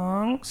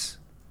Songs.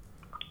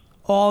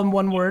 All in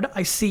one word.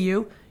 I see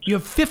you. You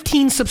have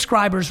 15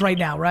 subscribers right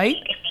now, right?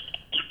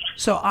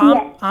 So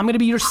I'm going to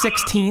be your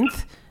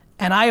 16th.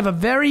 And I have a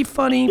very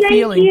funny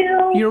feeling.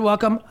 you. You're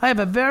welcome. I have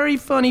a very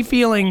funny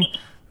feeling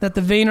that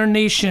the Vayner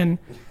Nation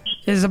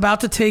is about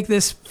to take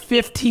this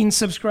 15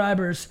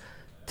 subscribers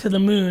to the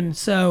moon.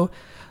 So,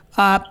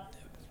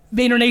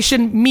 Vayner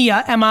Nation,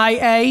 Mia,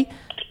 MIAKIRK,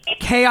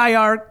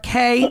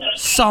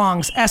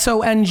 songs,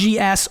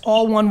 SONGS,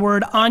 all one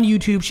word, on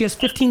YouTube. She has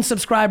 15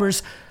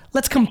 subscribers.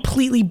 Let's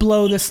completely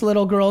blow this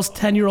little girl's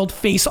 10-year-old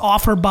face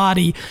off her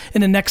body in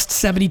the next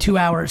 72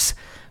 hours.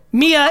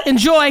 Mia,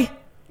 enjoy.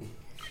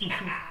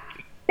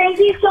 Thank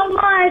you so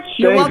much.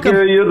 You're Thanks, welcome.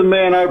 Gary. You're the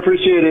man. I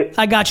appreciate it.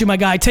 I got you, my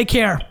guy. Take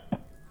care.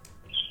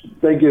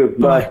 Thank you.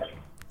 Bye.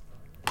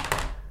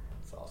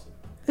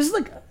 This is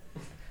like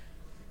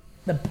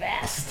the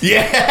best.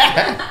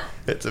 Yeah.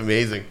 It's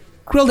amazing.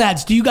 Grill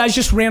Dads, do you guys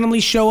just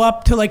randomly show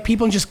up to like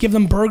people and just give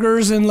them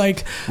burgers and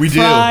like We do.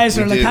 fries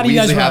We or like do. how do We you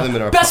guys usually roll? have them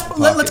in our Best. pocket.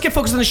 Let's get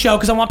focused on the show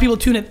because I want people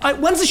to tune in. All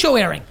right, when's the show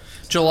airing?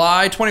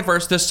 July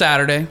 21st, this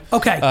Saturday.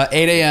 Okay.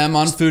 8 a.m.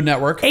 on Food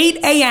Network. 8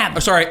 a.m. Oh,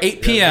 sorry,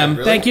 8 p.m.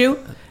 Really? Thank you.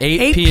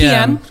 8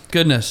 p.m.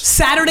 Goodness.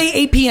 Saturday,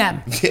 8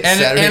 p.m. And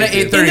Saturday, at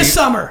 8:30. In the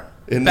summer.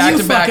 Back you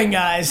to back. fucking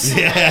guys. All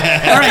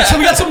right, so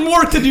we got some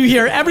work to do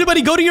here.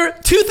 Everybody go to your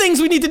 2 things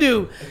we need to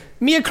do.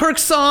 Mia Kirk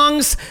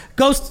songs,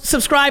 go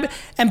subscribe,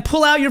 and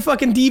pull out your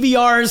fucking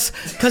DVRs,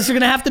 because you're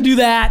going to have to do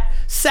that.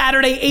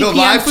 Saturday, 8 p.m. No,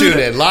 live food. tune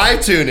in.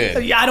 Live tune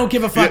in. Yeah, I don't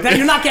give a fuck.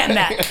 You're not getting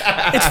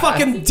that. It's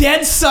fucking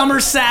dead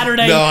summer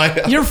Saturday. No, I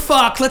know. You're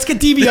fucked. Let's get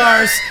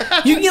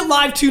DVRs. You can get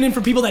live tune in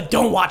for people that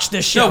don't watch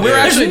this show. No, we're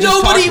There's actually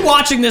just nobody talking-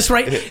 watching this,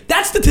 right?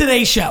 That's the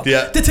Today Show.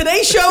 Yeah. The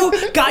Today Show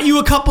got you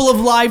a couple of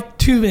live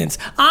tune ins.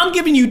 I'm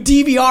giving you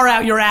DVR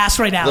out your ass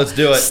right now. Let's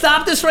do it.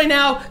 Stop this right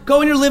now.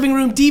 Go in your living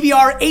room.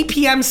 DVR, 8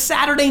 p.m.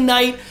 Saturday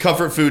night.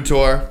 Comfort food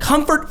tour.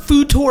 Comfort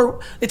food tour.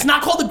 It's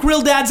not called the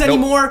Grill Dads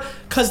anymore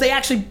because they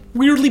actually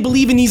weirdly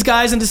believe in these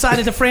guys and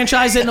decided to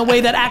franchise it in a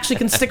way that actually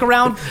can stick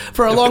around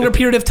for a longer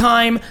period of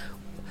time.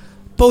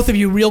 Both of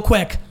you, real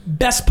quick,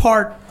 best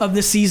part of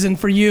this season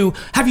for you.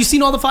 Have you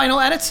seen all the final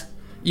edits?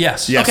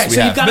 Yes. Yes. Okay, we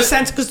so have. you've got a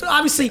sense, because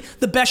obviously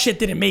the best shit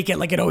didn't make it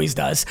like it always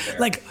does.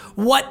 Like,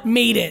 what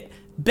made it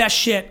best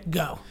shit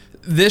go?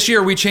 This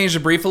year we changed the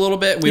brief a little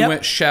bit. We Yep.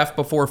 went chef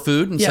before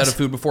food instead Yes. of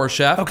food before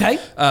chef. Okay.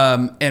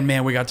 And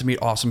man, we got to meet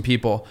awesome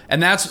people.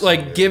 And that's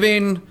like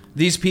giving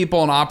these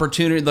people an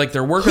opportunity, like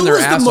they're working Who their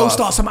was ass the most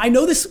off. awesome? I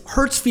know this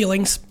hurts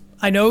feelings.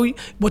 I know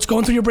what's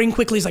going through your brain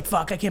quickly is like,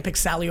 fuck, I can't pick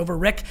Sally over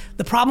Rick.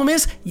 The problem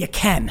is, you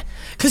can.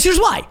 Because here's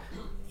why.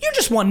 You're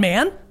just one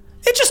man.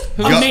 It's just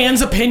a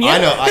man's opinion. I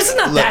know. This is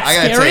not look, that I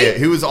gotta scary. tell you,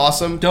 who was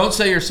awesome? Don't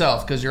say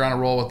yourself because you're on a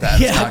roll with that.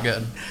 Yeah. It's not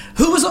good.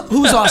 Who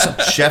was awesome?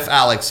 Chef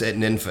Alex at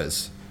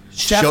Ninfa's.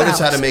 Chef Showed us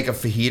how Alex. to make a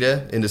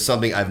fajita into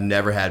something I've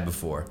never had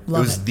before. Love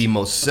it was it. the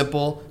most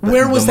simple.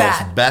 Where was the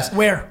that? Most best.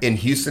 Where? In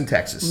Houston,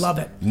 Texas. Love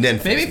it.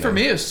 Ninfa's, Maybe for man.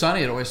 me it was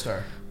Sunny at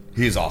Oyster.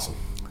 He's awesome.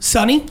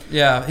 Sonny?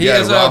 Yeah, he Yeah,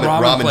 has ramen- a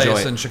ramen ramen place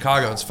joint. in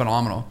Chicago. It's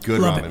phenomenal. Good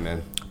Love ramen, it.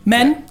 man.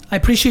 Men, I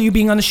appreciate you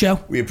being on the show.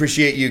 We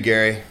appreciate you,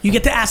 Gary. You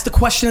get to ask the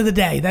question of the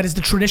day. That is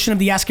the tradition of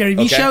the Ask Gary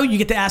Vee Okay. show. You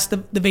get to ask the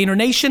Vayner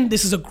Nation.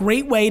 This is a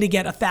great way to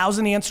get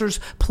 1,000 answers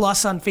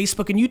plus on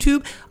Facebook and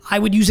YouTube. I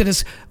would use it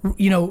as,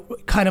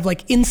 kind of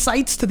like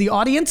insights to the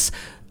audience.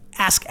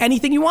 Ask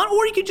anything you want,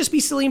 or you could just be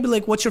silly and be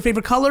like, what's your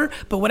favorite color?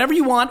 But whatever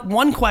you want,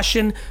 one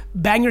question,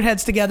 bang your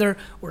heads together,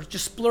 or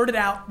just blurt it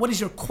out. What is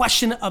your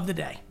question of the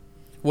day?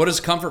 What is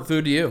comfort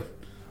food to you?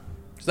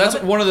 That's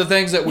Love it. one of the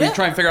things that we Yeah.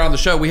 try and figure out on the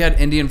show. We had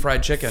Indian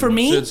fried chicken. For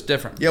me, so it's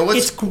different. Yeah, what's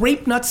It's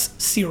Grape Nuts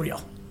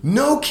cereal.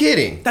 no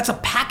kidding? That's a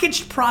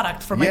packaged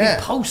product from Yeah.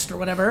 maybe Post or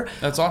whatever.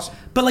 That's awesome.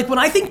 But like when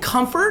I think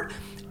comfort,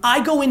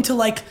 I go into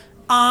like,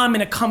 I'm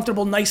in a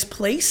comfortable, nice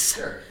place.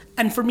 Sure.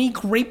 And for me,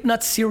 Grape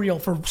Nut cereal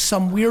for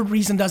some weird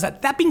reason does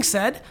that. That being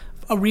said,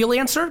 a real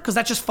answer, because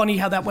that's just funny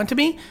how that went to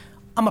me,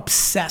 I'm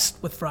obsessed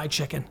with fried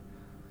chicken.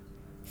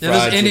 Yeah,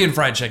 this Fried Indian chicken.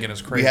 fried chicken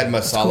is crazy. We had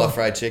masala cool.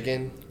 fried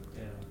chicken.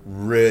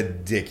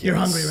 Ridiculous. You're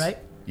hungry, right?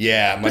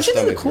 Yeah, my But you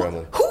know the stomach's cool,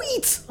 rumbling. who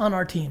eats on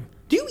our team?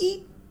 Do you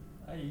eat?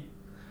 I eat.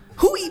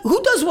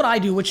 Who does what I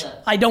do, which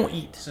I don't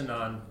eat?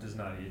 Sanan does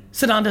not eat.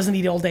 Sadan doesn't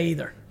eat all day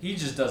either. He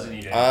just doesn't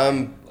eat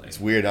anything. It's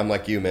weird. I'm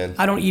like you, man.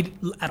 I don't eat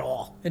at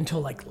all until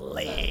like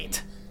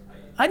late.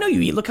 I know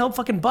you eat. Look how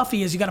fucking buff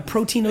he is. You got to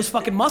protein those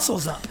fucking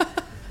muscles up.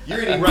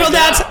 You're eating Grill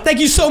Dads, thank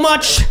you so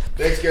much.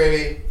 Thanks, Gary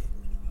Vee.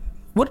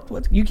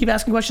 What? You keep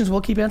asking questions,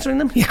 we'll keep answering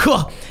them? Yeah,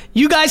 cool.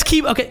 You guys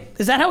keep, okay,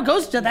 is that how it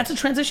goes? That's a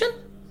transition?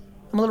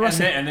 I'm a little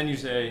rusty. And then you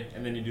say,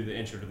 and then you do the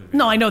intro to the video.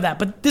 No, I know that,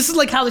 but this is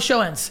like how the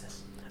show ends.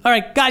 All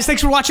right, guys,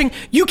 thanks for watching.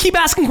 You keep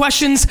asking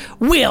questions,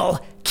 we'll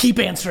keep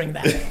answering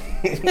them.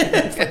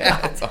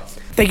 That's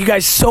awesome. Thank you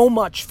guys so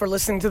much for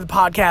listening to the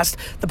podcast.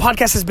 The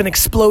podcast has been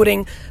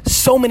exploding.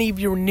 So many of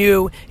you are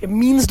new. It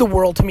means the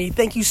world to me.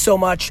 Thank you so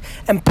much.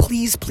 And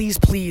please, please,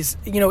 please,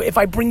 if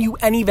I bring you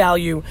any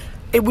value,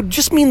 it would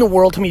just mean the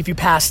world to me if you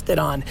passed it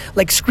on.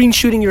 Like screen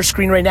shooting your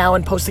screen right now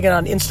and posting it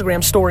on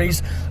Instagram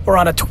stories or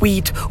on a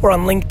tweet or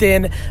on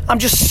LinkedIn. I'm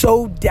just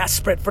so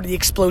desperate for the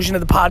explosion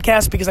of the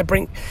podcast because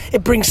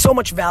it brings so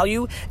much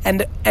value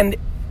and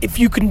if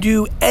you can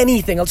do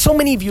anything, so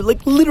many of you,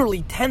 like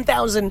literally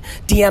 10,000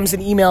 DMs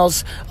and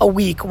emails a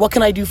week. What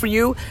can I do for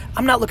you?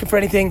 I'm not looking for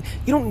anything.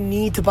 You don't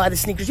need to buy the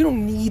sneakers. You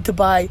don't need to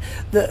buy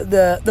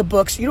the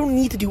books. You don't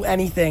need to do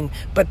anything.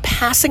 But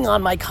passing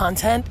on my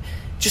content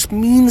just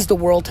means the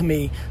world to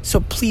me.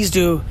 So please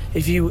do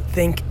if you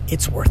think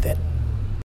it's worth it.